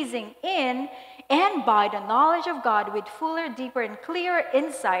increasing in and by the knowledge of God with fuller, deeper, and clearer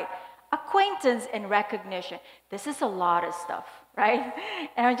insight, acquaintance, and recognition. This is a lot of stuff, right?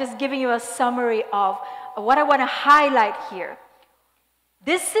 And I'm just giving you a summary of what I want to highlight here.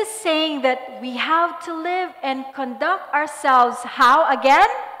 This is saying that we have to live and conduct ourselves, how again?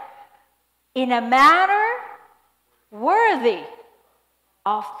 In a manner worthy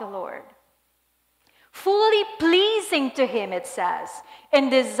of the Lord. Fully pleasing to Him, it says,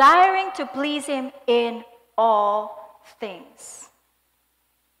 and desiring to please Him in all things.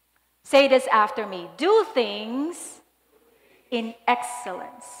 Say this after me. Do things in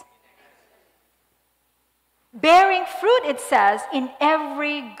excellence. Bearing fruit, it says, in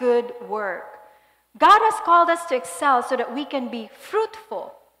every good work. God has called us to excel so that we can be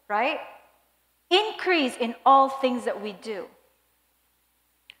fruitful, right? Increase in all things that we do.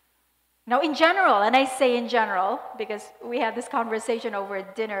 Now, in general, and I say in general because we had this conversation over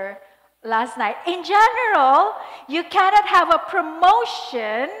dinner last night. In general, you cannot have a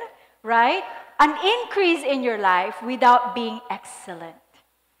promotion, right? An increase in your life without being excellent.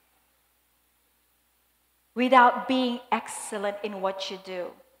 Without being excellent in what you do.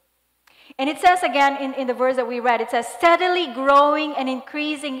 And it says again in the verse that we read, it says, steadily growing and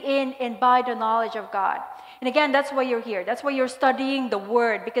increasing in and by the knowledge of God. And again, that's why you're here. That's why you're studying the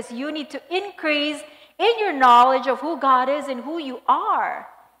Word, because you need to increase in your knowledge of who God is and who you are.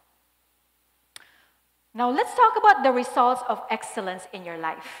 Now, let's talk about the results of excellence in your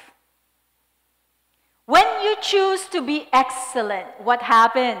life. When you choose to be excellent, what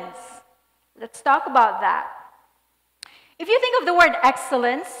happens? Let's talk about that. If you think of the word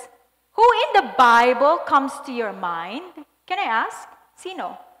excellence, who in the Bible comes to your mind? Can I ask?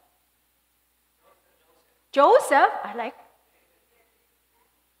 Sino? Joseph. I like.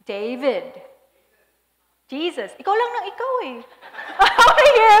 David. Jesus. Ikaw lang ng ikaw eh. I want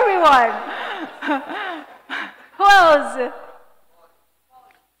to hear everyone. Who else?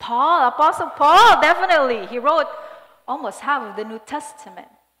 Paul. Apostle Paul, definitely. He wrote almost half of the New Testament.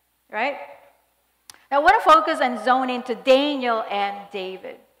 Right? Now, I want to focus and zone into Daniel and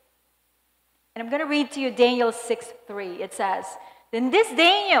David. And I'm going to read to you Daniel 6:3. It says, then this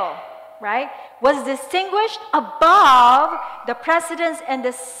Daniel, right, was distinguished above the presidents and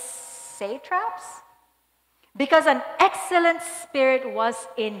the satraps because an excellent spirit was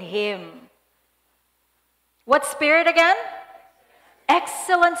in him. What spirit again?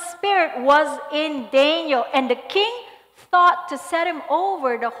 Excellent spirit was in Daniel, and the king thought to set him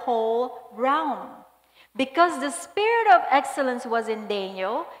over the whole realm. Because the spirit of excellence was in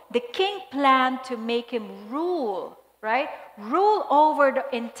Daniel, the king planned to make him rule, right? Rule over the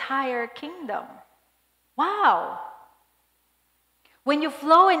entire kingdom. Wow. When you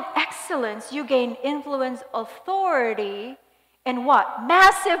flow in excellence, you gain influence, authority, and what?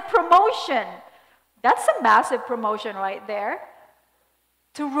 Massive promotion. That's a massive promotion right there.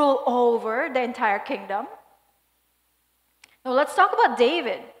 To rule over the entire kingdom. Now let's talk about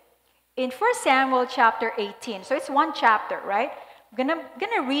David. In 1 Samuel chapter 18, so it's one chapter, right? I'm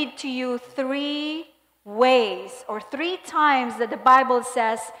gonna read to you 3 ways, or 3 times that the Bible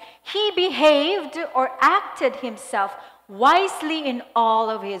says he behaved or acted himself wisely in all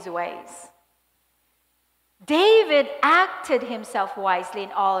of his ways. David acted himself wisely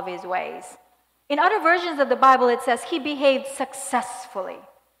in all of his ways. In other versions of the Bible, it says he behaved successfully.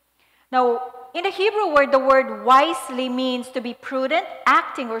 Now, in the Hebrew word, the word wisely means to be prudent,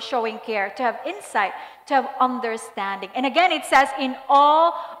 acting or showing care, to have insight, to have understanding. And again, it says in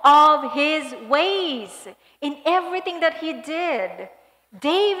all of his ways, in everything that he did,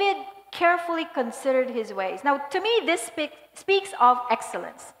 David carefully considered his ways. Now, to me, this speaks of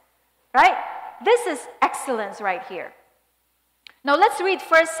excellence, right? This is excellence right here. Now, let's read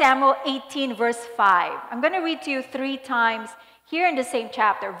 1 Samuel 18, verse 5. I'm going to read to you 3 times here in the same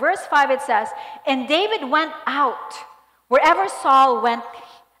chapter. Verse 5, it says, "And David went out wherever Saul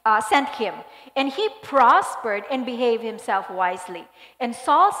sent him, and he prospered and behaved himself wisely. And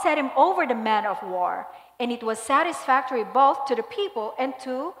Saul set him over the men of war, and it was satisfactory both to the people and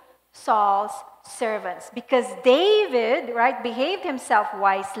to Saul's servants." Because David, right, behaved himself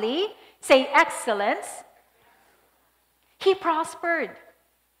wisely, say excellence, he prospered.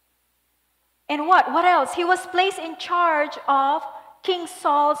 And what else? He was placed in charge of King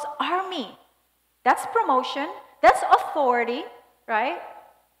Saul's army. That's promotion. That's authority, right?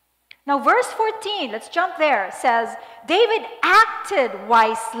 Now, verse 14, let's jump there, says, "David acted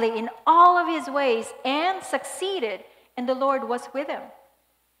wisely in all of his ways and succeeded, and the Lord was with him."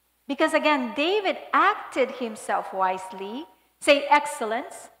 Because again, David acted himself wisely. Say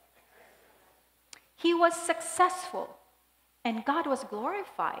excellence. He was successful, and God was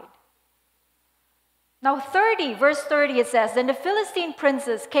glorified. Now, verse 30, it says, "Then the Philistine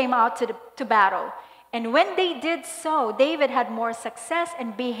princes came out to battle. And when they did so, David had more success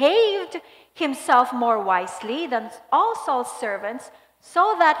and behaved himself more wisely than all Saul's servants,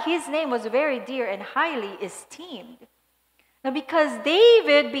 so that his name was very dear and highly esteemed." Now, because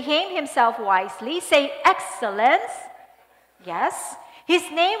David behaved himself wisely, say excellence. Yes, his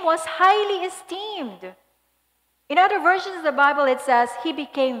name was highly esteemed. In other versions of the Bible, it says he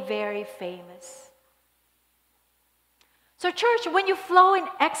became very famous. So church, when you flow in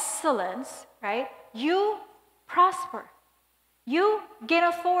excellence, right, you prosper. You gain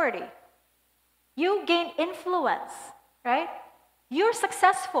authority. You gain influence, right? You're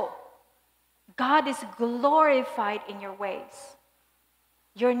successful. God is glorified in your ways.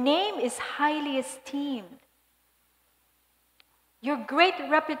 Your name is highly esteemed. Your great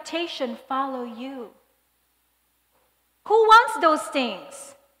reputation follow you. Who wants those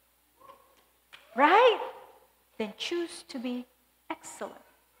things? Right? Then choose to be excellent.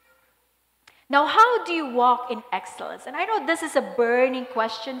 Now, how do you walk in excellence? And I know this is a burning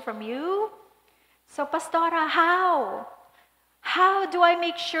question from you. So, Pastora, how? How do I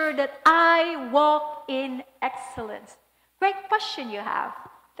make sure that I walk in excellence? Great question you have.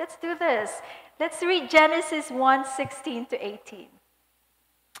 Let's do this. Let's read Genesis 1:16 to 18.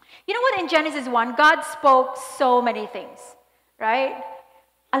 You know what? In Genesis 1, God spoke so many things, right?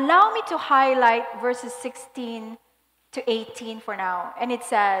 Allow me to highlight verses 16 to 18 for now. And it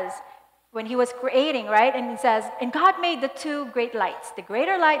says, when he was creating, right? And it says, "And God made the 2 great lights, the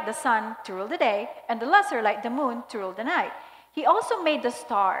greater light, the sun, to rule the day, and the lesser light, the moon, to rule the night. He also made the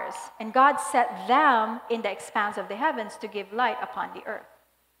stars, and God set them in the expanse of the heavens to give light upon the earth."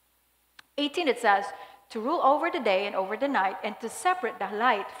 18, it says, "To rule over the day and over the night, and to separate the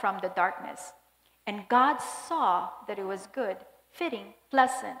light from the darkness. And God saw that it was good, fitting,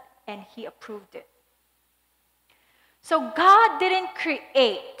 pleasant, and he approved it." So God didn't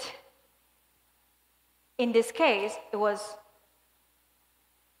create. In this case, it was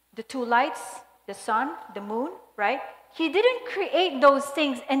the 2 lights, the sun, the moon, right? He didn't create those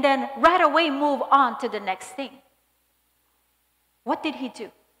things and then right away move on to the next thing. What did he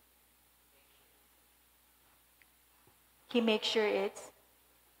do? He makes sure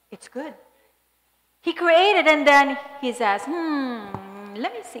it's good. He created and then he says,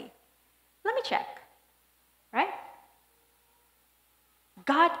 let me see. Let me check. Right?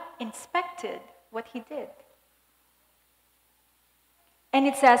 God inspected what he did. And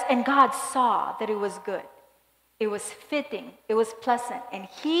it says, "And God saw that it was good. It was fitting. It was pleasant. And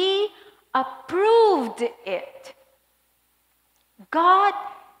he approved it." God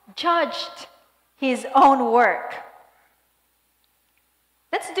judged his own work.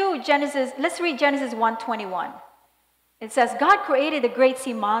 Let's read Genesis 1:21. It says, "God created the great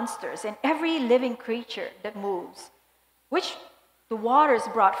sea monsters and every living creature that moves, which the waters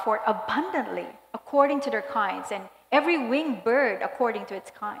brought forth abundantly according to their kinds, and every winged bird according to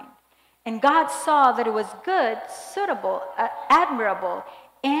its kind. And God saw that it was good, suitable, admirable,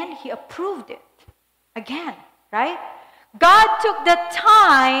 and he approved it." Again, right? God took the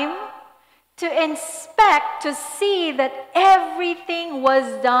time to inspect, to see that everything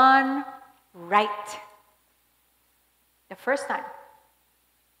was done right. The first time.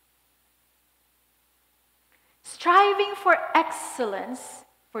 Striving for excellence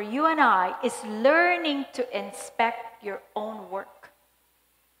for you and I is learning to inspect your own work.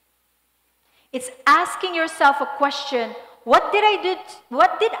 It's asking yourself a question, what did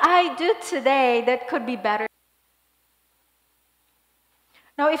I do today that could be better?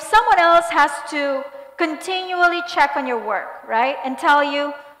 Now, if someone else has to continually check on your work, right, and tell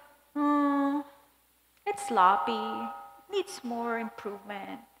you, it's sloppy, needs more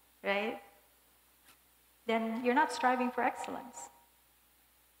improvement, right? Then you're not striving for excellence.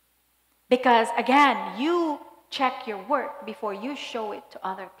 Because, again, you check your work before you show it to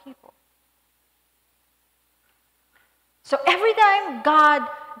other people. So every time God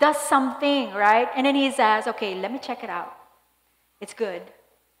does something, right, and then he says, okay, let me check it out. It's good.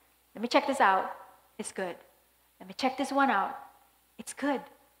 Let me check this out. It's good. Let me check this one out. It's good.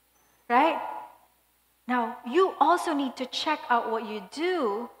 Right? Now, you also need to check out what you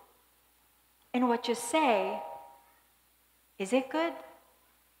do and what you say. Is it good?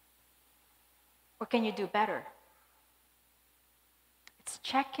 Or can you do better? It's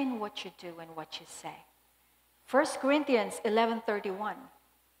checking what you do and what you say. 1 Corinthians 11:31,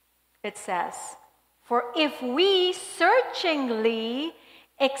 it says, for if we searchingly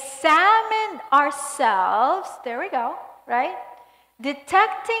examine ourselves, there we go, right?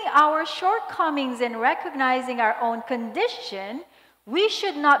 Detecting our shortcomings and recognizing our own condition, we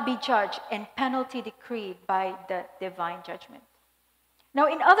should not be judged and penalty decreed by the divine judgment. Now,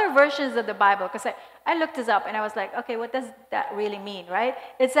 in other versions of the Bible, because I looked this up and I was like, okay, what does that really mean, right?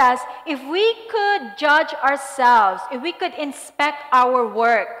 It says, if we could judge ourselves, if we could inspect our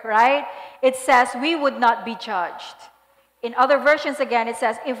work, right? It says we would not be judged. In other versions, again, it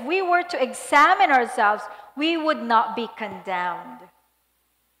says, if we were to examine ourselves, we would not be condemned.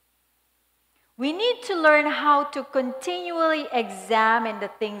 We need to learn how to continually examine the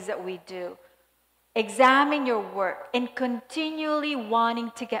things that we do. Examine your work and continually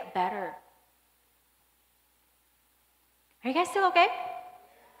wanting to get better. Are you guys still okay?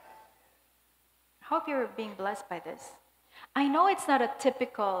 I hope you're being blessed by this. I know it's not a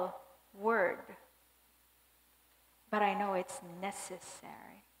typical word, but I know it's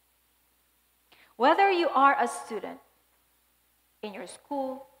necessary. Whether you are a student in your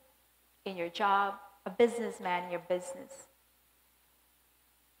school, in your job, a businessman in your business,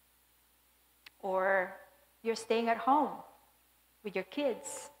 or you're staying at home with your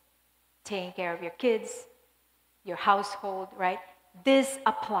kids, taking care of your kids, your household, right? This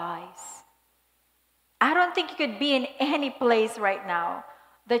applies. I don't think you could be in any place right now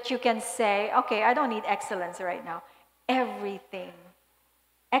that you can say, okay, I don't need excellence right now. Everything.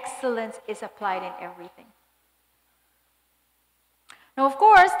 Excellence is applied in everything. Now, of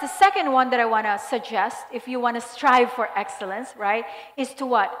course, the second one that I want to suggest, if you want to strive for excellence, right, is to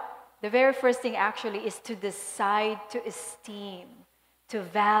what? The very first thing actually is to decide to esteem, to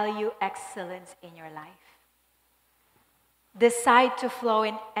value excellence in your life. Decide to flow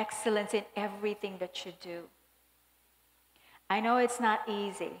in excellence in everything that you do. I know it's not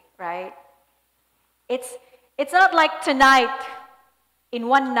easy, right? It's not like tonight, in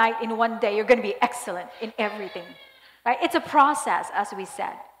one night, in one day, you're going to be excellent in everything. Right? It's a process, as we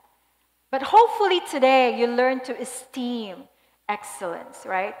said. But hopefully today you learn to esteem excellence,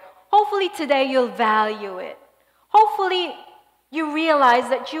 right? Hopefully today you'll value it. Hopefully you realize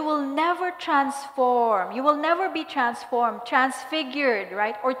that you will never transform. You will never be transformed, transfigured,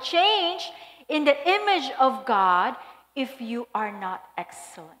 right? Or changed in the image of God if you are not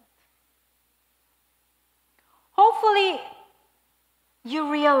excellent. Hopefully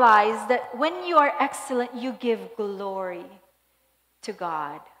you realize that when you are excellent, you give glory to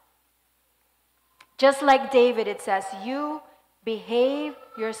God. Just like David, it says, you behave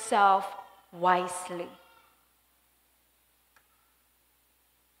yourself wisely.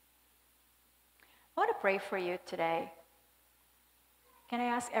 I want to pray for you today. Can I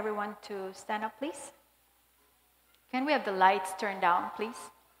ask everyone to stand up, please? Can we have the lights turned down, please?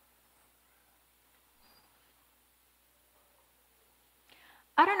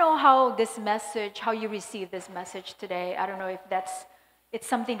 I don't know how this message, how you receive this message today. I don't know if it's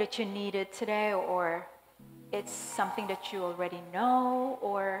something that you needed today, or it's something that you already know,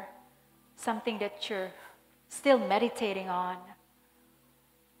 or something that you're still meditating on.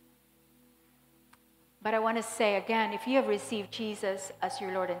 But I want to say again, if you have received Jesus as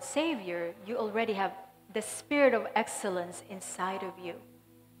your Lord and Savior, you already have the spirit of excellence inside of you.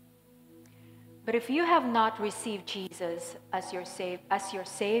 But if you have not received Jesus as your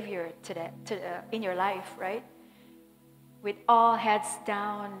Savior today, in your life, right? With all heads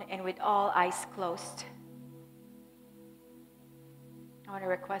down and with all eyes closed, I want to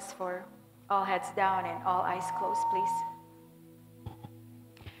request for all heads down and all eyes closed, please.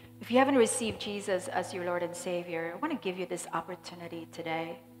 If you haven't received Jesus as your Lord and Savior, I want to give you this opportunity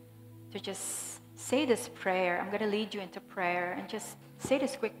today to just say this prayer. I'm going to lead you into prayer, and just say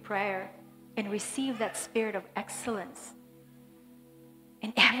this quick prayer and receive that spirit of excellence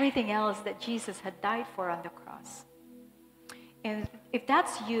and everything else that Jesus had died for on the cross. And if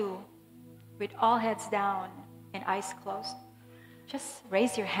that's you, with all heads down and eyes closed, just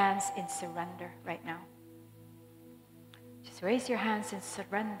raise your hands in surrender right now. Just raise your hands in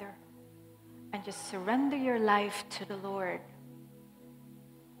surrender, and just surrender your life to the Lord.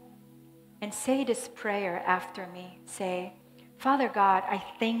 And say this prayer after me. Say, Father God, I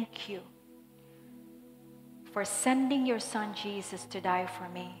thank you for sending your Son Jesus to die for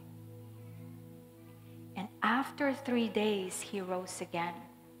me. And after 3 days, he rose again.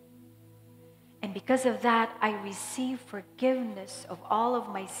 And because of that, I receive forgiveness of all of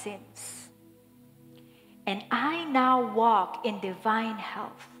my sins. And I now walk in divine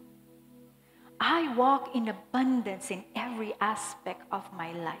health. I walk in abundance in every aspect of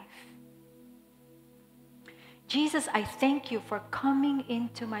my life. Jesus, I thank you for coming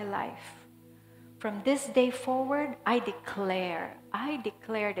into my life. From this day forward, I declare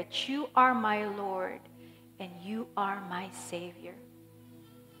that you are my Lord and you are my Savior.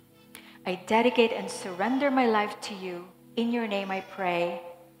 I dedicate and surrender my life to you. In your name I pray.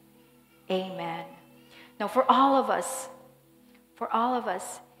 Amen. Now for all of us,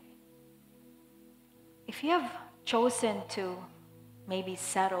 if you have chosen to maybe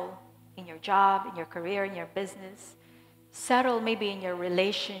settle in your job, in your career, in your business, settle maybe in your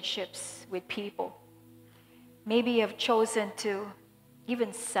relationships with people. Maybe you have chosen to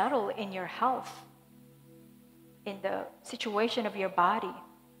even settle in your health, in the situation of your body.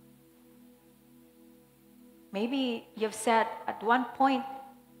 Maybe you've said at one point,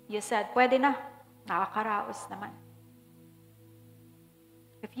 you said, pwede na, nakakaraos naman.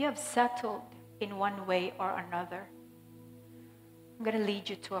 If you have settled in one way or another, I'm going to lead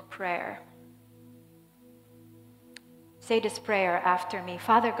you to a prayer. Say this prayer after me.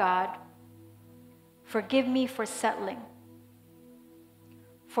 Father God, forgive me for settling,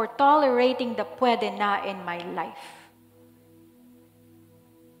 for tolerating the pwede na in my life.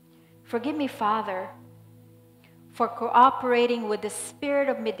 Forgive me, Father, for cooperating with the spirit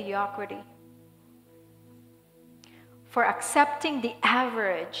of mediocrity, for accepting the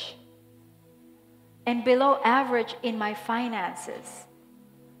average and below average in my finances,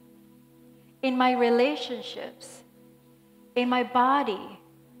 in my relationships, in my body,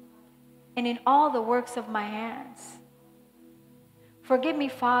 and in all the works of my hands. Forgive me,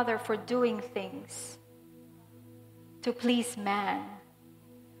 Father, for doing things to please man,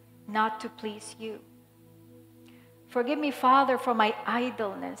 not to please you. Forgive me, Father, for my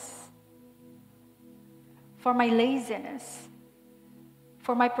idleness, for my laziness,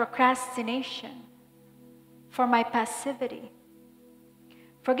 for my procrastination, for my passivity.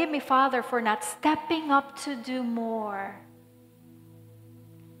 Forgive me, Father, for not stepping up to do more,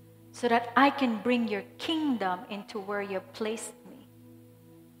 so that I can bring your kingdom into where you have placed me.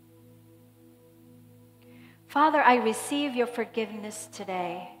 Father, I receive your forgiveness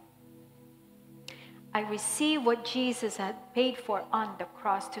today. I receive what Jesus had paid for on the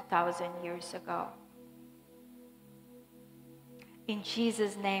cross 2,000 years ago. In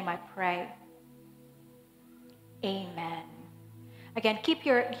Jesus' name I pray. Amen. Again, keep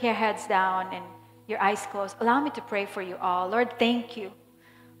your heads down and your eyes closed. Allow me to pray for you all. Lord, thank you.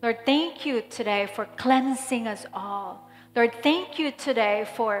 Lord, thank you today for cleansing us all. Lord, thank you today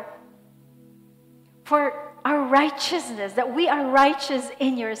for our righteousness, that we are righteous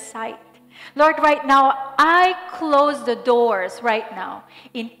in your sight. Lord, right now, I close the doors right now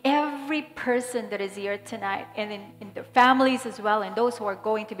in every person that is here tonight, and in their families as well, and those who are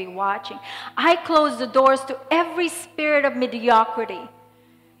going to be watching. I close the doors to every spirit of mediocrity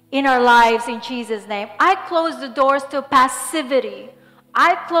in our lives in Jesus' name. I close the doors to passivity.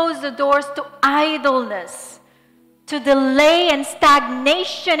 I close the doors to idleness, to delay and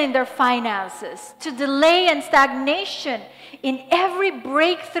stagnation in their finances, to delay and stagnation in every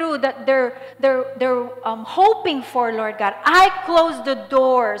breakthrough that they're hoping for, Lord God. I close the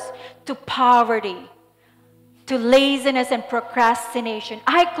doors to poverty, to laziness and procrastination.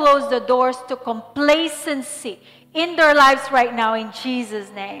 I close the doors to complacency in their lives right now in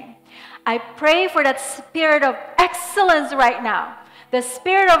Jesus' name. I pray for that spirit of excellence right now, the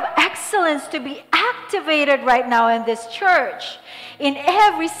spirit of excellence to be activated right now in this church, in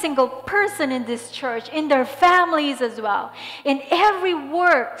every single person in this church, in their families as well, in every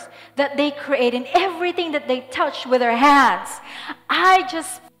work that they create, in everything that they touch with their hands. I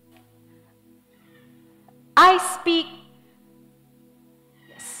speak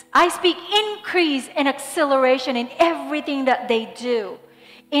increase and acceleration in everything that they do.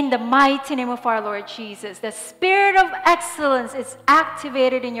 In the mighty name of our Lord Jesus, the spirit of excellence is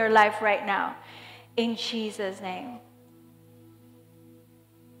activated in your life right now. In Jesus' name.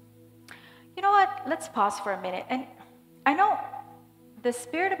 You know what? Let's pause for a minute. And I know the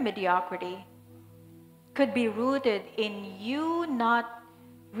spirit of mediocrity could be rooted in you not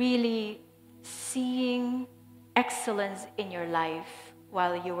really seeing excellence in your life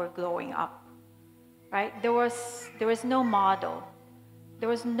while you were growing up, right? There was no model. There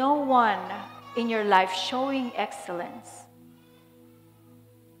was no one in your life showing excellence.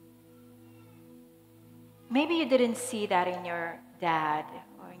 Maybe you didn't see that in your dad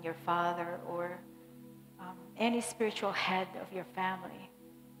or in your father or any spiritual head of your family.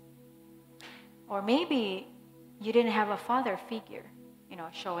 Or maybe you didn't have a father figure,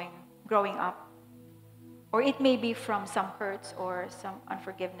 growing up. Or it may be from some hurts or some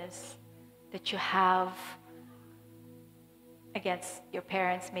unforgiveness that you have against your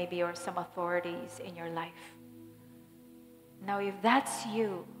parents maybe, or some authorities in your life. Now, if that's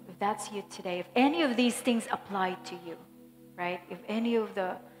you today, if any of these things apply to you, right? If any of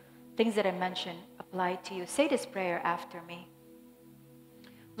the things that I mentioned apply to you, say this prayer after me.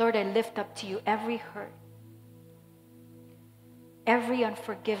 Lord, I lift up to you every hurt, every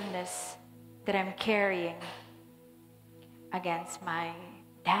unforgiveness that I'm carrying against my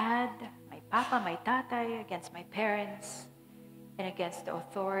dad, my papa, my tatay, against my parents, and against the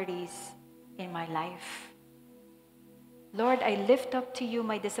authorities in my life. Lord, I lift up to you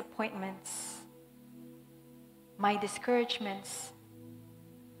my disappointments, my discouragements,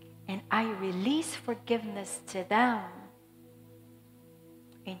 and I release forgiveness to them.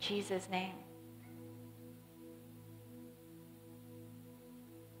 In Jesus' name.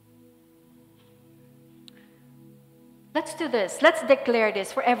 Let's do this. Let's declare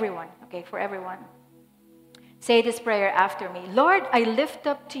this for everyone. Okay, for everyone. Say this prayer after me. Lord, I lift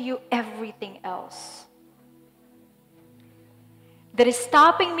up to you everything else that is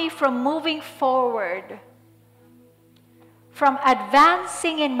stopping me from moving forward, from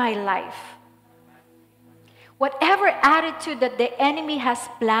advancing in my life. Whatever attitude that the enemy has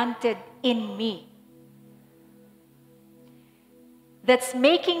planted in me that's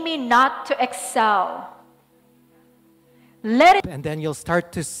making me not to excel, let it. And then you'll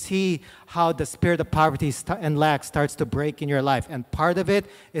start to see how the spirit of poverty and lack starts to break in your life. And part of it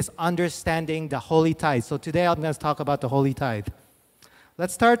is understanding the holy tithe. So today I'm going to talk about the holy tithe.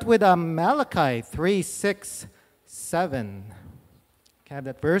 Let's start with Malachi 3, 6, 7. Can I have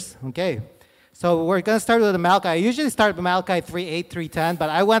that verse? Okay. So we're going to start with Malachi. I usually start with Malachi 3, 8, 3, 10, but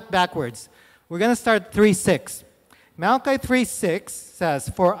I went backwards. We're going to start 3, 6. Malachi 3, 6 says,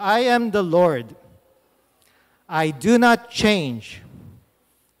 For I am the Lord. I do not change.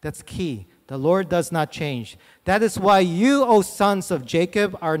 That's key. The Lord does not change. That is why you, O sons of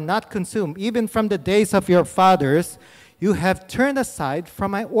Jacob, are not consumed. Even from the days of your fathers, you have turned aside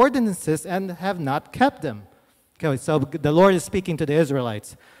from my ordinances and have not kept them. Okay, so the Lord is speaking to the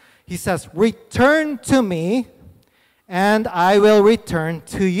Israelites. He says, Return to me, and I will return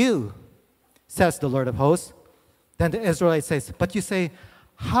to you, says the Lord of hosts. Then the Israelites says, But you say,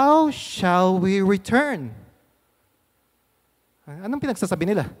 How shall we return? Anong pinagsasabi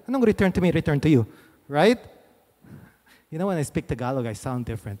nila? Anong return to me, return to you? Right? You know, when I speak Tagalog, I sound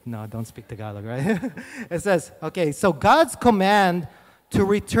different. No, don't speak Tagalog, right? It says, okay, so God's command to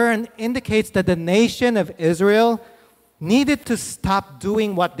return indicates that the nation of Israel needed to stop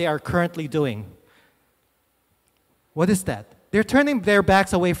doing what they are currently doing. What is that? They're turning their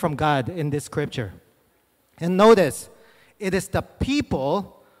backs away from God in this scripture. And notice, it is the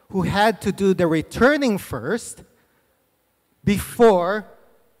people who had to do the returning first before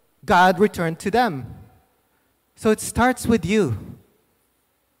God returned to them. So it starts with you.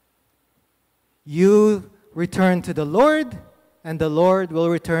 You return to the Lord, and the Lord will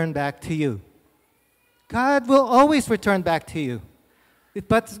return back to you. God will always return back to you.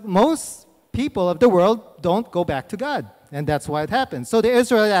 But most people of the world don't go back to God, and that's why it happens. So the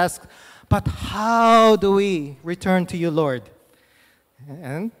Israelites ask, but how do we return to you, Lord?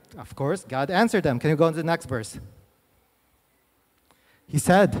 And, of course, God answered them. Can you go on to the next verse? He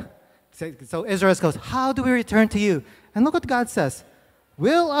said, so Israel goes, how do we return to you? And look what God says.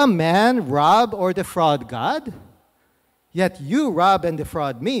 Will a man rob or defraud God? Yet you rob and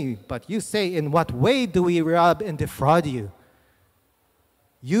defraud me, but you say, in what way do we rob and defraud you?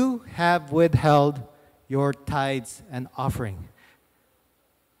 You have withheld your tithes and offering.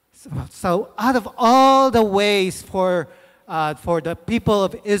 So out of all the ways for the people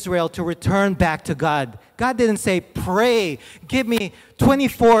of Israel to return back to God, God didn't say, pray, give me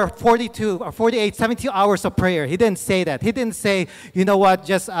 24, 42, or 48, 72 hours of prayer. He didn't say that. He didn't say, you know what,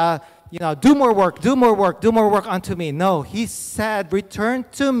 just do more work, do more work, do more work unto me. No, he said, return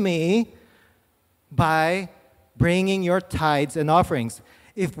to me by bringing your tithes and offerings.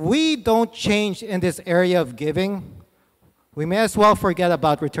 If we don't change in this area of giving, we may as well forget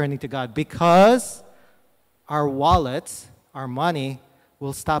about returning to God, because our wallets, our money,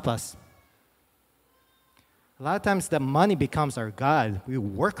 will stop us. A lot of times the money becomes our God. We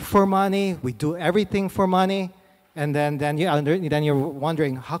work for money, we do everything for money, and then you're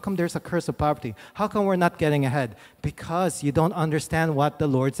wondering, how come there's a curse of poverty? How come we're not getting ahead? Because you don't understand what the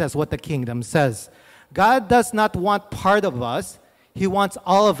Lord says, what the kingdom says. God does not want part of us. He wants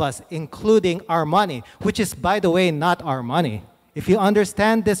all of us, including our money, which is, by the way, not our money. If you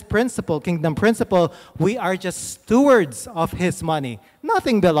understand this principle, kingdom principle, we are just stewards of His money.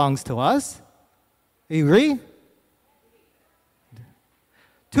 Nothing belongs to us. You agree?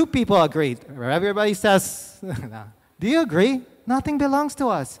 Two people agree. Everybody says, do you agree? Nothing belongs to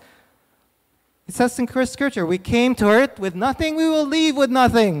us. It says in Scripture, we came to earth with nothing, we will leave with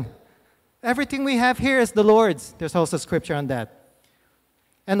nothing. Everything we have here is the Lord's. There's also Scripture on that.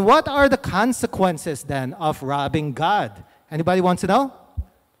 And what are the consequences then of robbing God? Anybody wants to know?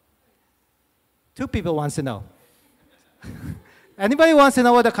 Two people wants to know. Anybody wants to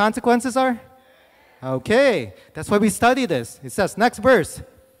know what the consequences are? Okay, that's why we study this. It says, next verse,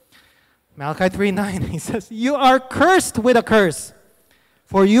 Malachi 3:9. He says, you are cursed with a curse,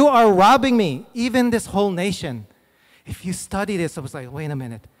 for you are robbing me, even this whole nation. If you study this, I was like, wait a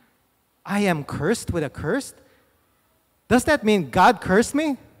minute. I am cursed with a curse? Does that mean God cursed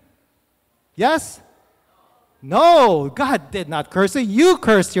me? Yes? No, God did not curse you. You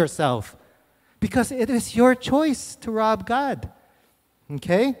cursed yourself, because it is your choice to rob God.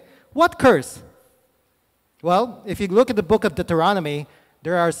 Okay? What curse? Well, if you look at the book of Deuteronomy,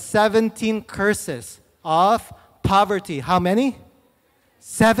 there are 17 curses of poverty. How many?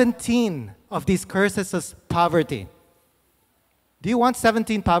 17 of these curses is poverty. Do you want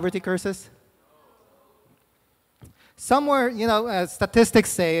 17 poverty curses? Somewhere, statistics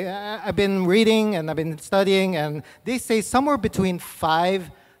say, I've been reading and I've been studying, and they say somewhere between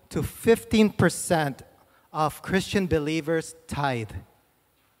 5 to 15% of Christian believers tithe.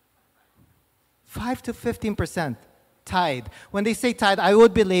 5 to 15% tithe. When they say tithe, I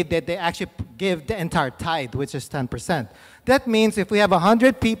would believe that they actually give the entire tithe, which is 10%. That means if we have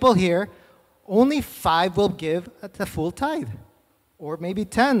 100 people here, only 5 will give the full tithe, or maybe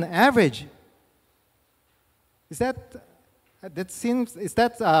 10 average. Is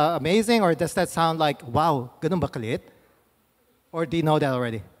that amazing, or does that sound like, wow, ganun ba kalit? Or do you know that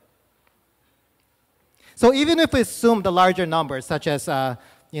already? So even if we assume the larger numbers, such as the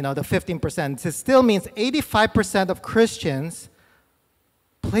 15%, it still means 85% of Christians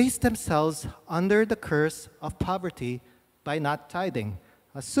place themselves under the curse of poverty by not tithing,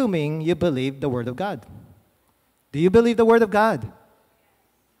 assuming you believe the Word of God. Do you believe the Word of God?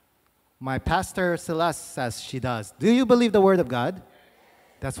 My pastor, Celeste, says she does. Do you believe the Word of God?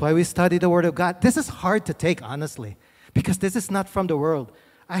 That's why we study the Word of God. This is hard to take, honestly, because this is not from the world.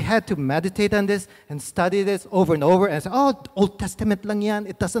 I had to meditate on this and study this over and over and say, oh, Old Testament lang yan.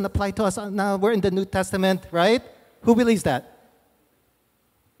 It doesn't apply to us now. We're in the New Testament, right? Who believes that?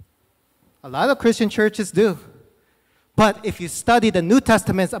 A lot of Christian churches do. But if you study the New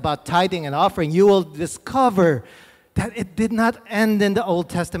Testaments about tithing and offering, you will discover that it did not end in the Old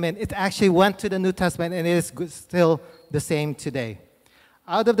Testament. It actually went to the New Testament, and it is still the same today.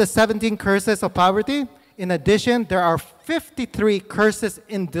 Out of the 17 curses of poverty, in addition, there are 53 curses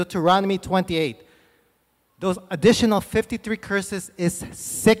in Deuteronomy 28. Those additional 53 curses is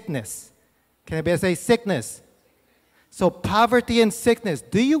sickness. Can anybody say sickness? So poverty and sickness.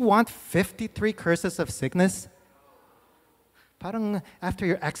 Do you want 53 curses of sickness? Parang after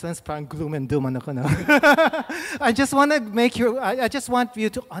your excellence, parang gloom and doom ano ka na. I just want you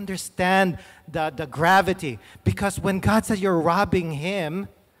to understand the gravity, because when God says you're robbing Him,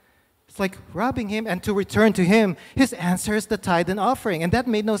 it's like robbing Him, and to return to Him, His answer is the tithe and offering, and that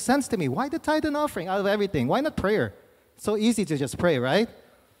made no sense to me. Why the tithe and offering out of everything? Why not prayer? It's so easy to just pray, right?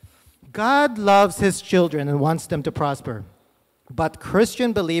 God loves His children and wants them to prosper, but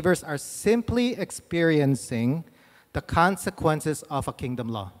Christian believers are simply experiencing the consequences of a kingdom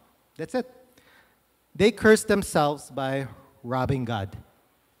law. That's it. they curse themselves by robbing God.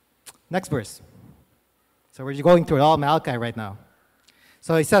 Next verse. So we're going through all Malachi right now.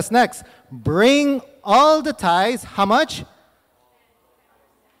 So he says next, bring all the tithes. How much?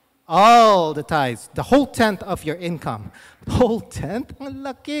 All the tithes. The whole tenth of your income. Whole tenth? Ang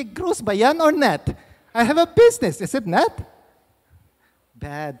laki. Gross ba yan or net? I have a business. Is it net?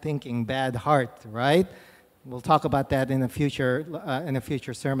 Bad thinking, bad heart, right? We'll talk about that in a future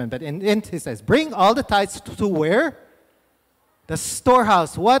sermon. But he says, bring all the tithes to where? The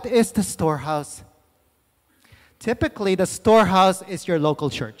storehouse. What is the storehouse? Typically, the storehouse is your local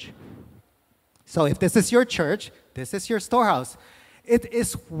church. So if this is your church, this is your storehouse. It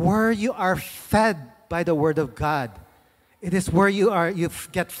is where you are fed by the Word of God. It is where you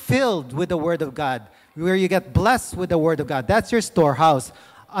get filled with the Word of God, where you get blessed with the Word of God. That's your storehouse.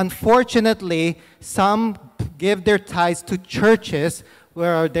 Unfortunately, some give their tithes to churches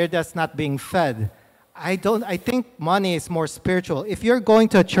where they're just not being fed. I think money is more spiritual. If you're going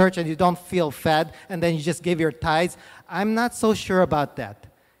to a church and you don't feel fed and then you just give your tithes, I'm not so sure about that.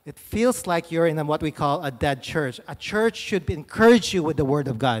 It feels like you're in what we call a dead church. A church should encourage you with the Word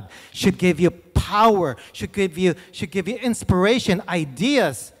of God, should give you power, should give you inspiration,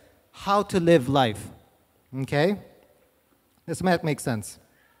 ideas, how to live life. Okay? This might make sense.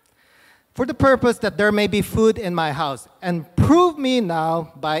 For the purpose that there may be food in my house, and prove me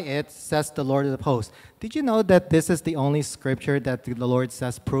now by it, says the Lord of hosts. Did you know that this is the only scripture that the Lord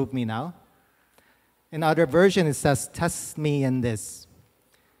says, prove me now? In other version, it says, test me in this.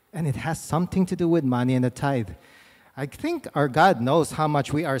 And it has something to do with money and the tithe. I think our God knows how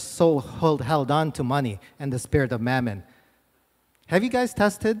much we are so held on to money and the spirit of mammon. Have you guys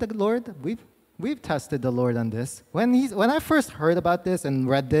tested the Lord? We've tested the Lord on this. When I first heard about this and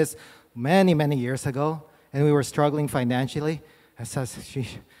read this many, many years ago, and we were struggling financially, I said, she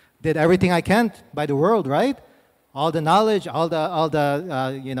did everything I can by the world, right? All the knowledge, all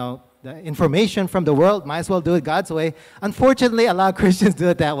the the information from the world, might as well do it God's way. Unfortunately, a lot of Christians do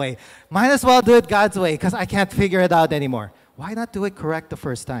it that way. Might as well do it God's way because I can't figure it out anymore. Why not do it correct the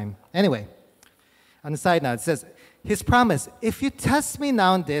first time? Anyway, on the side now, it says, His promise, if you test me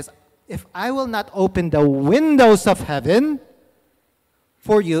now in this, if I will not open the windows of heaven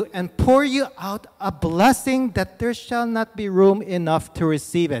for you and pour you out a blessing that there shall not be room enough to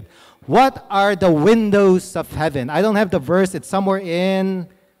receive it. What are the windows of heaven? I don't have the verse. It's somewhere in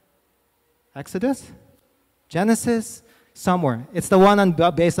Exodus? Genesis? Somewhere. It's the one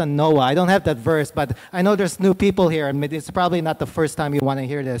based on Noah. I don't have that verse, but I know there's new people here, and it's probably not the first time you want to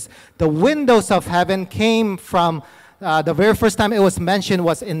hear this. The windows of heaven came from, the very first time it was mentioned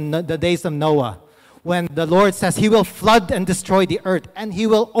was in the days of Noah, when the Lord says He will flood and destroy the earth, and He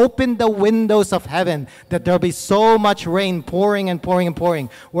will open the windows of heaven, that there will be so much rain pouring and pouring and pouring,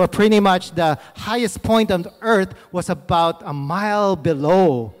 where pretty much the highest point on the earth was about a mile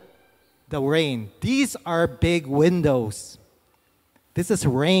below the rain. These are big windows. This is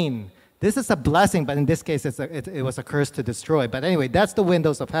rain. This is a blessing, but in this case, it was a curse to destroy. But anyway, that's the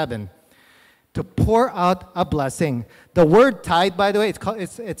windows of heaven. To pour out a blessing. The word tithe, by the way,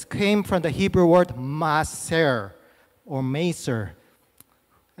 it came from the Hebrew word maser or maser.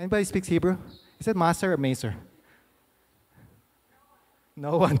 Anybody speaks Hebrew? Is it maser or maser?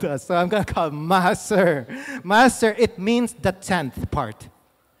 No one does, so I'm going to call it maser. Maser, it means the 10th part.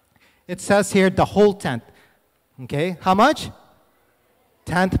 It says here the whole tenth. Okay? How much?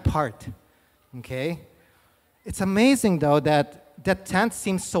 10th part. Okay? It's amazing, though, that 10th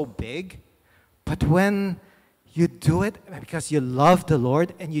seems so big, but when you do it because you love the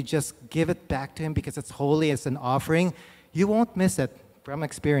Lord and you just give it back to Him because it's holy as an offering, you won't miss it from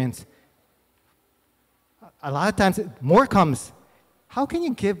experience. A lot of times, more comes. How can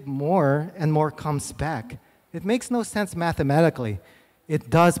you give more and more comes back? It makes no sense mathematically. It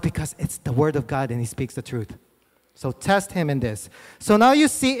does because it's the Word of God and He speaks the truth. So test Him in this. So now you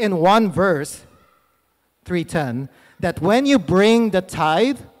see in one verse, 3:10, that when you bring the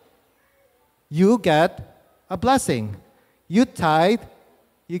tithe, you get a blessing. You tithe,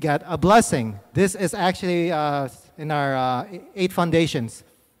 you get a blessing. This is actually in our 8 foundations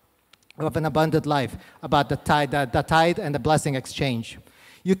of an abundant life about the tithe and the blessing exchange.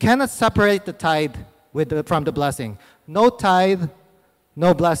 You cannot separate the tithe from the blessing. No tithe,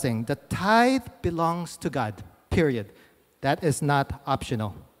 no blessing. The tithe belongs to God, period. That is not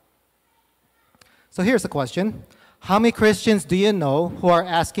optional. So here's a question. How many Christians do you know who are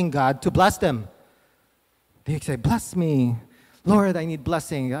asking God to bless them? They say, bless me. Lord, I need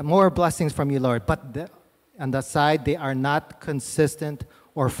blessing. More blessings from you, Lord. But on the side, they are not consistent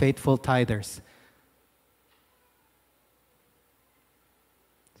or faithful tithers.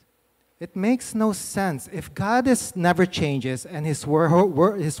 It makes no sense. If God never changes and His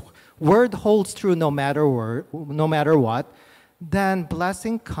word holds true no matter what, then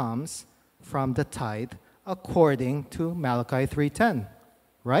blessing comes from the tithe according to Malachi 3:10.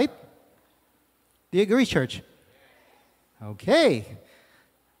 Right? Do you agree, church? Okay.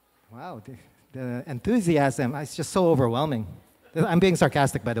 Wow, the enthusiasm is just so overwhelming. I'm being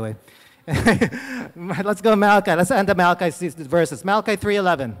sarcastic, by the way. Let's go to Malachi. Let's end the Malachi verses. Malachi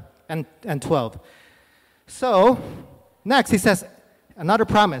 3:11 and 12. So, next he says another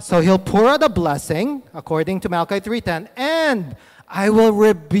promise. So he'll pour out a blessing, according to Malachi 3:10, and I will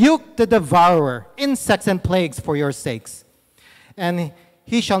rebuke the devourer, insects and plagues for your sakes. And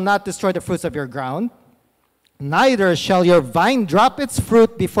he shall not destroy the fruits of your ground, neither shall your vine drop its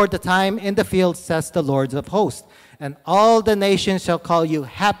fruit before the time in the field, says the Lord of hosts. And all the nations shall call you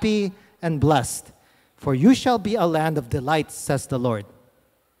happy and blessed, for you shall be a land of delights, says the Lord.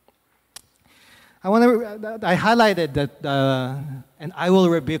 I highlighted that, and I will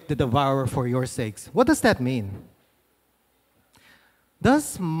rebuke the devourer for your sakes. What does that mean?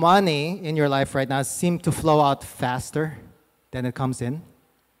 Does money in your life right now seem to flow out faster than it comes in?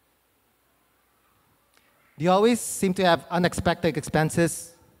 Do you always seem to have unexpected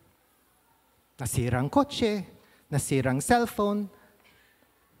expenses? Nasirang kotse, nasirang cellphone,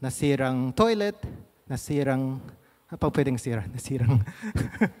 nasirang toilet, nasirang, pa pwedeng sira, nasirang,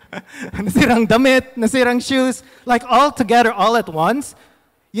 nasirang damit, nasirang shoes, like all together, all at once.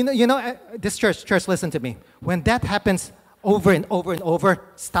 You know, this church, listen to me. When that happens over and over and over,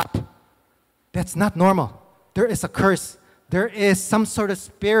 stop. That's not normal. There is a curse. There is some sort of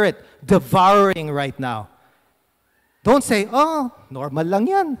spirit devouring right now. Don't say, oh, normal lang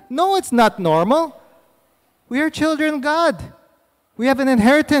yan. No, it's not normal. We are children of God. We have an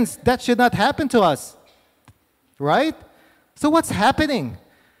inheritance. That should not happen to us. Right? So what's happening?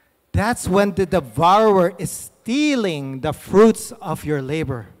 That's when the devourer is stealing the fruits of your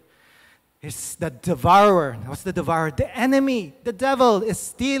labor. It's the devourer. What's the devourer? The enemy, the devil is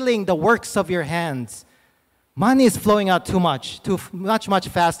stealing the works of your hands. Money is flowing out too much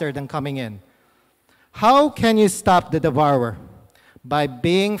faster than coming in. How can you stop the devourer? By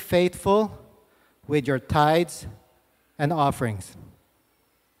being faithful with your tithes and offerings.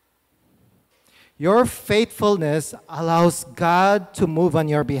 Your faithfulness allows God to move on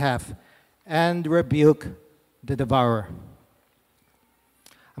your behalf and rebuke the devourer.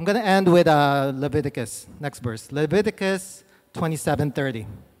 I'm going to end with Leviticus, next verse. Leviticus 27:30.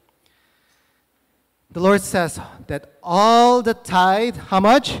 The Lord says that all the tithe, how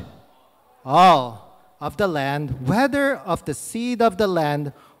much? All of the land, whether of the seed of the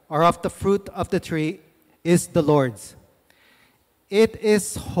land or of the fruit of the tree, is the Lord's. It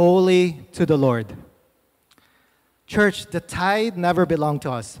is holy to the Lord. Church, the tithe never belonged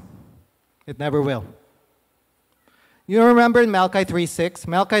to us. It never will. You remember in Malachi 3:6?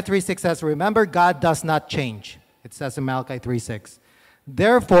 Malachi 3:6 says, remember, God does not change. It says in Malachi 3:6.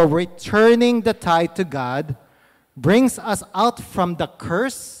 Therefore, returning the tithe to God brings us out from the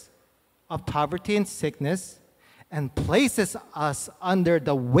curse of poverty and sickness and places us under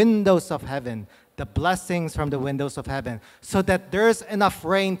the windows of heaven, the blessings from the windows of heaven, so that there's enough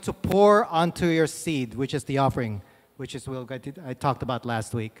rain to pour onto your seed, which is the offering, which is what I talked about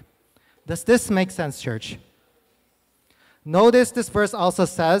last week. Does this make sense, church? Notice this verse also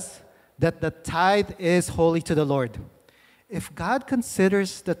says that the tithe is holy to the Lord. If God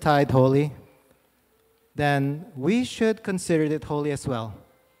considers the tithe holy, then we should consider it holy as well.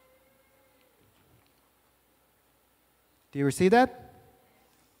 Do you receive that?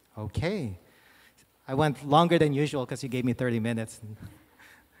 Okay. I went longer than usual because you gave me 30 minutes.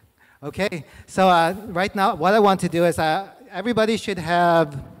 Okay, so right now, what I want to do is everybody should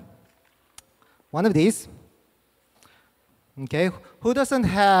have one of these. Okay, who doesn't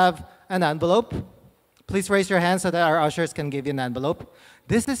have an envelope? Please raise your hand so that our ushers can give you an envelope.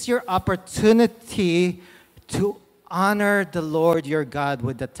 This is your opportunity to honor the Lord your God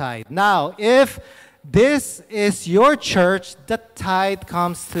with the tithe. Now, if this is your church, the tithe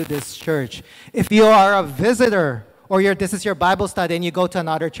comes to this church. If you are a visitor or this is your Bible study and you go to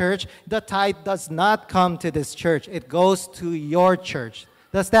another church, the tithe does not come to this church. It goes to your church.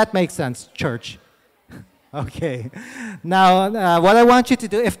 Does that make sense, church? Okay. Now, what I want you to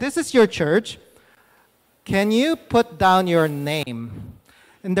do, if this is your church, can you put down your name?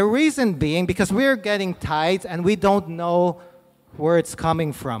 And the reason being, because we're getting tithes and we don't know where it's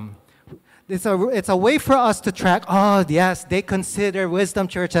coming from. It's a way for us to track, oh, yes, they consider Wisdom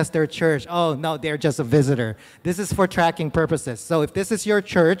Church as their church. Oh, no, they're just a visitor. This is for tracking purposes. So if this is your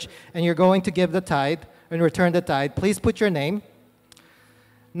church and you're going to give the tithe and return the tithe, please put your name.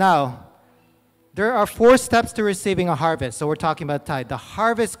 Now, There are 4 steps to receiving a harvest. So we're talking about tithe. The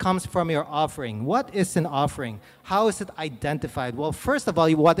harvest comes from your offering. What is an offering? How is it identified? Well, first of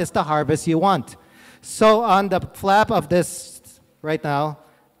all, what is the harvest you want? So on the flap of this right now,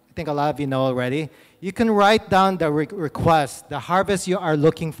 I think a lot of you know already, you can write down the request, the harvest you are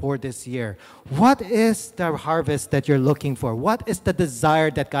looking for this year. What is the harvest that you're looking for? What is the desire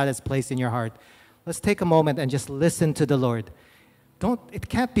that God has placed in your heart? Let's take a moment and just listen to the Lord. It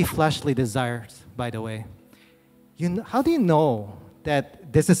can't be fleshly desires, by the way. How do you know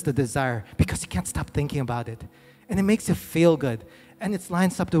that this is the desire? Because you can't stop thinking about it. And it makes you feel good. And it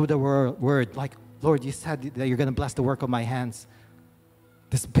lines up to the word, like, Lord, you said that you're going to bless the work of my hands.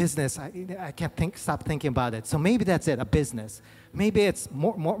 This business, I can't stop thinking about it. So maybe that's it, a business. Maybe it's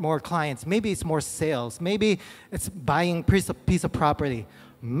more clients. Maybe it's more sales. Maybe it's buying a piece of property.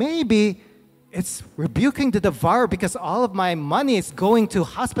 Maybe it's rebuking the devourer because all of my money is going to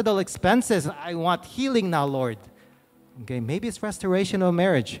hospital expenses. I want healing now, Lord. Okay, maybe it's restoration of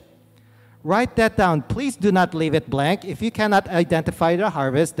marriage. Write that down. Please do not leave it blank. If you cannot identify the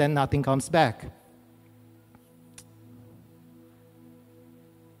harvest, then nothing comes back.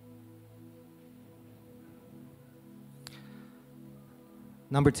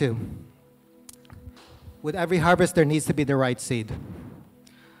 Number 2, with every harvest, there needs to be the right seed.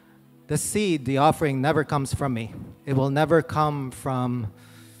 The seed, the offering, never comes from me. It will never come from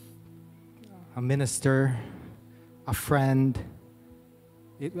a minister, a friend.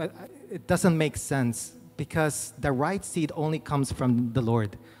 It doesn't make sense because the right seed only comes from the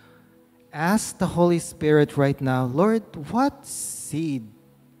Lord. Ask the Holy Spirit right now, Lord, what seed?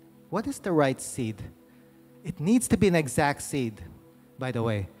 What is the right seed? It needs to be an exact seed, by the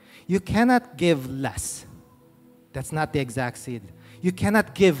way. You cannot give less. That's not the exact seed. You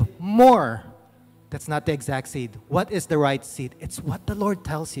cannot give more. That's not the exact seed. What is the right seed? It's what the Lord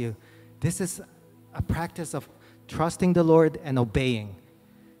tells you. This is a practice of trusting the Lord and obeying.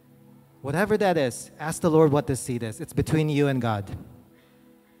 Whatever that is, ask the Lord what the seed is. It's between you and God.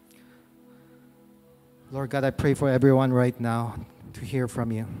 Lord God, I pray for everyone right now to hear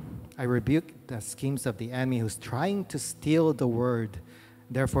from you. I rebuke the schemes of the enemy who's trying to steal the word,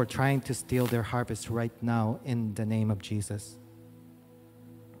 therefore trying to steal their harvest right now in the name of Jesus.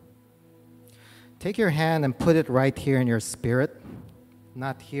 Take your hand and put it right here in your spirit,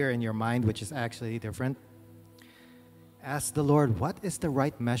 not here in your mind, which is actually different. Ask the Lord, what is the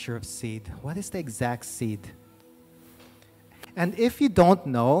right measure of seed? What is the exact seed? And if you don't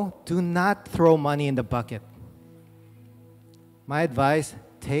know, do not throw money in the bucket. My advice,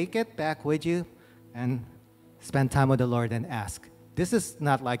 take it back with you and spend time with the Lord and ask. This is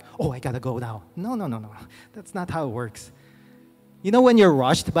not like, oh, I got to go now. No. That's not how it works. You know when you're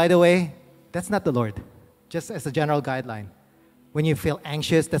rushed, by the way, that's not the Lord. Just as a general guideline. When you feel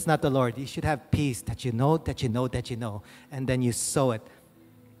anxious, that's not the Lord. You should have peace that you know, and then you sow it.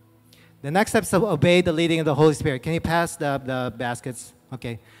 The next step is to obey the leading of the Holy Spirit. Can you pass the baskets?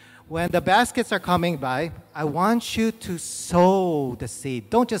 Okay. When the baskets are coming by, I want you to sow the seed.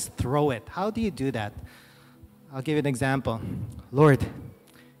 Don't just throw it. How do you do that? I'll give you an example. Lord,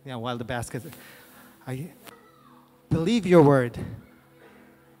 while the baskets, I believe your word.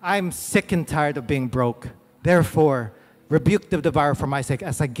 I'm sick and tired of being broke. Therefore, rebuke the devourer for my sake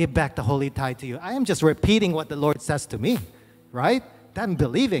as I give back the holy tithe to you. I am just repeating what the Lord says to me, right? I'm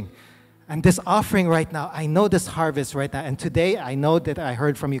believing. And this offering right now, I know this harvest right now. And today, I know that I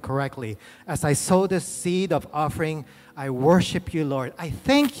heard from you correctly. As I sow this seed of offering, I worship you, Lord. I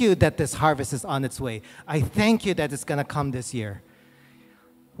thank you that this harvest is on its way. I thank you that it's going to come this year.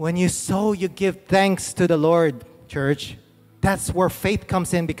 When you sow, you give thanks to the Lord, church. That's where faith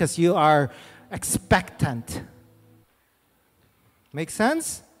comes in because you are expectant. Make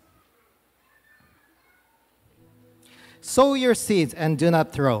sense? Sow your seeds and do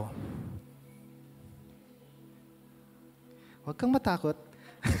not throw. Huwag kang matakot.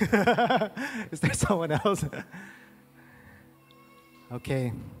 Is there someone else?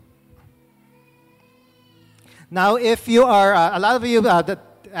 Okay. Now, if you are, a lot of you that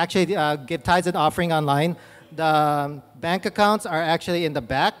actually give tithes and offering online, the bank accounts are actually in the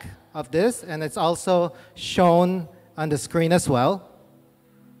back of this, and it's also shown on the screen as well.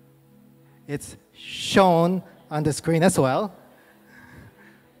 It's shown on the screen as well.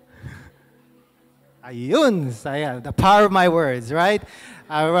 Ayun, saya, the power of my words, right?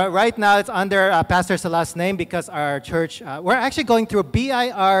 Right now, it's under Pastor Celeste's name because our church, we're actually going through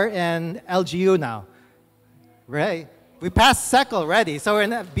BIR and LGU now, right? We passed SEC already, so we're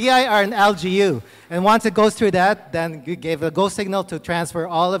in BIR and LGU. And once it goes through that, then you gave a go signal to transfer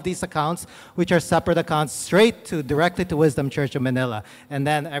all of these accounts, which are separate accounts, straight to directly to Wisdom Church of Manila. And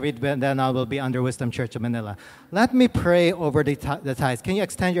then then I will be under Wisdom Church of Manila. Let me pray over the tithes. Can you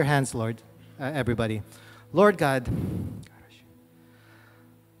extend your hands, Lord, everybody? Lord God,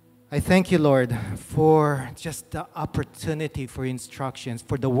 I thank you, Lord, for just the opportunity for instructions,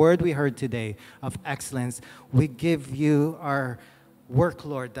 for the word we heard today of excellence. We give you our work,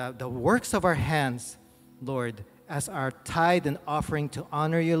 Lord, the works of our hands, Lord, as our tithe and offering to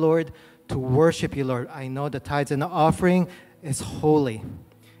honor you, Lord, to worship you, Lord. I know the tithes and the offering is holy.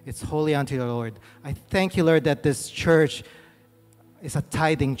 It's holy unto the Lord. I thank you, Lord, that this church is a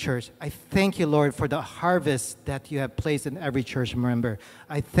tithing church. I thank you, Lord, for the harvest that you have placed in every church member.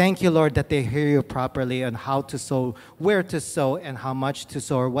 I thank you, Lord, that they hear you properly on how to sow, where to sow, and how much to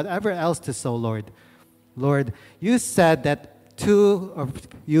sow, or whatever else to sow, Lord. Lord, you said that two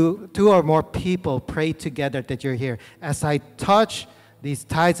or more people pray together that you're here. As I touch these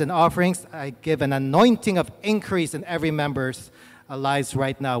tithes and offerings, I give an anointing of increase in every member's lives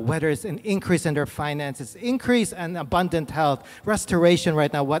right now, whether it's an increase in their finances, increase and abundant health, restoration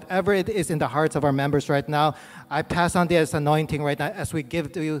right now, whatever it is in the hearts of our members right now, I pass on this anointing right now as we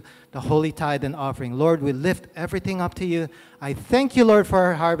give to you the holy tithe and offering. Lord, we lift everything up to you. I thank you, Lord, for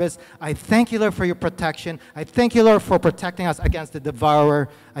our harvest. I thank you, Lord, for your protection. I thank you, Lord, for protecting us against the devourer.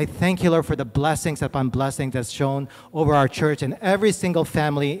 I thank you, Lord, for the blessings upon blessings that's shown over our church and every single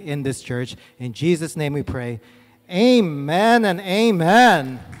family in this church. In Jesus' name we pray. Amen and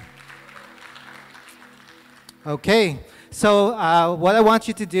amen. Okay, so what I want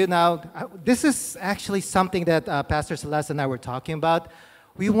you to do now, this is actually something that Pastor Celeste and I were talking about.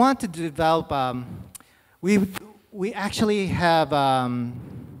 We want to develop, we actually have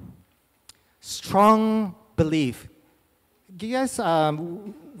strong belief. Do you guys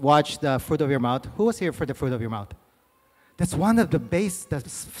watch The Fruit of Your Mouth? Who was here for The Fruit of Your Mouth? That's one of the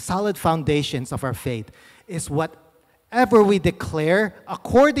solid foundations of our faith, is whatever we declare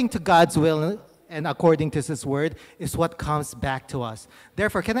according to God's will and according to His word is what comes back to us.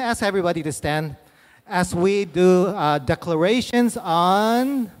 Therefore, can I ask everybody to stand as we do declarations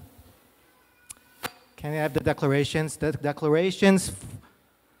on, can I have the declarations? The declarations,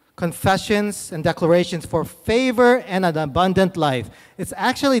 confessions, and declarations for favor and an abundant life. It's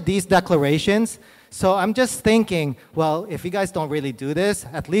actually these declarations. So I'm just thinking, well, if you guys don't really do this,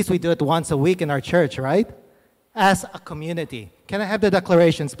 at least we do it once a week in our church, right? As a community. Can I have the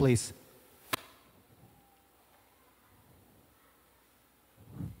declarations, please?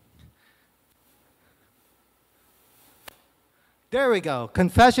 There we go.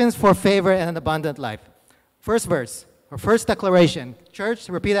 Confessions for favor and an abundant life. First verse, or first declaration. Church,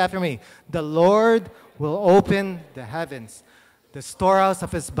 repeat after me. The Lord will open the heavens, the storehouse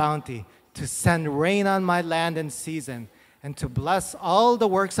of His bounty, to send rain on my land in season, and to bless all the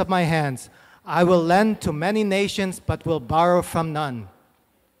works of my hands. I will lend to many nations, but will borrow from none.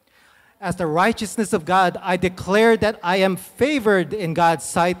 As the righteousness of God, I declare that I am favored in God's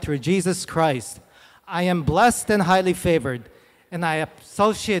sight through Jesus Christ. I am blessed and highly favored, and I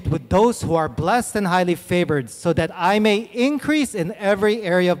associate with those who are blessed and highly favored, so that I may increase in every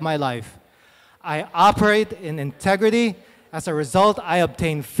area of my life. I operate in integrity. As a result, I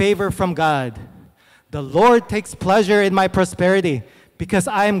obtain favor from God. The Lord takes pleasure in my prosperity. Because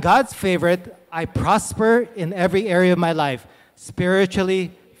I am God's favorite, I prosper in every area of my life,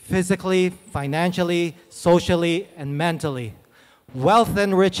 spiritually, physically, financially, socially, and mentally. Wealth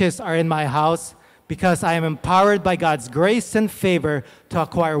and riches are in my house because I am empowered by God's grace and favor to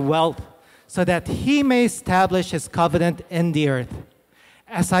acquire wealth so that He may establish His covenant in the earth.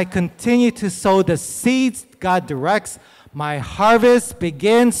 As I continue to sow the seeds God directs, my harvest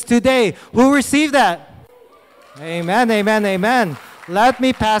begins today. Who received that? Amen, amen, amen. Let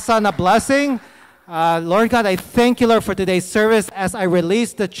me pass on a blessing. Lord God, I thank you, Lord, for today's service as I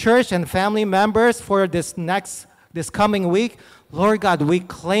release the church and family members for this coming week. Lord God, we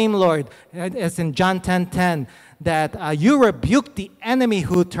claim, Lord, as in John 10:10, that you rebuke the enemy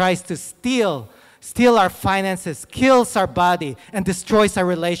who tries to steal our finances, kills our body, and destroys our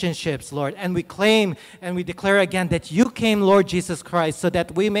relationships, Lord. And we claim and we declare again that you came, Lord Jesus Christ, so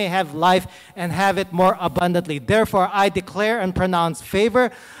that we may have life and have it more abundantly. Therefore, I declare and pronounce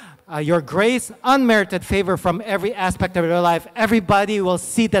favor, your grace, unmerited favor from every aspect of their life. Everybody will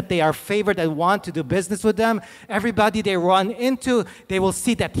see that they are favored and want to do business with them. Everybody they run into, they will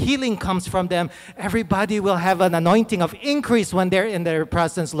see that healing comes from them. Everybody will have an anointing of increase when they're in their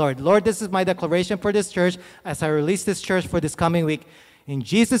presence, Lord. Lord, this is my declaration for this church as I release this church for this coming week. In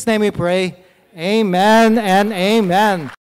Jesus' name we pray. Amen and amen.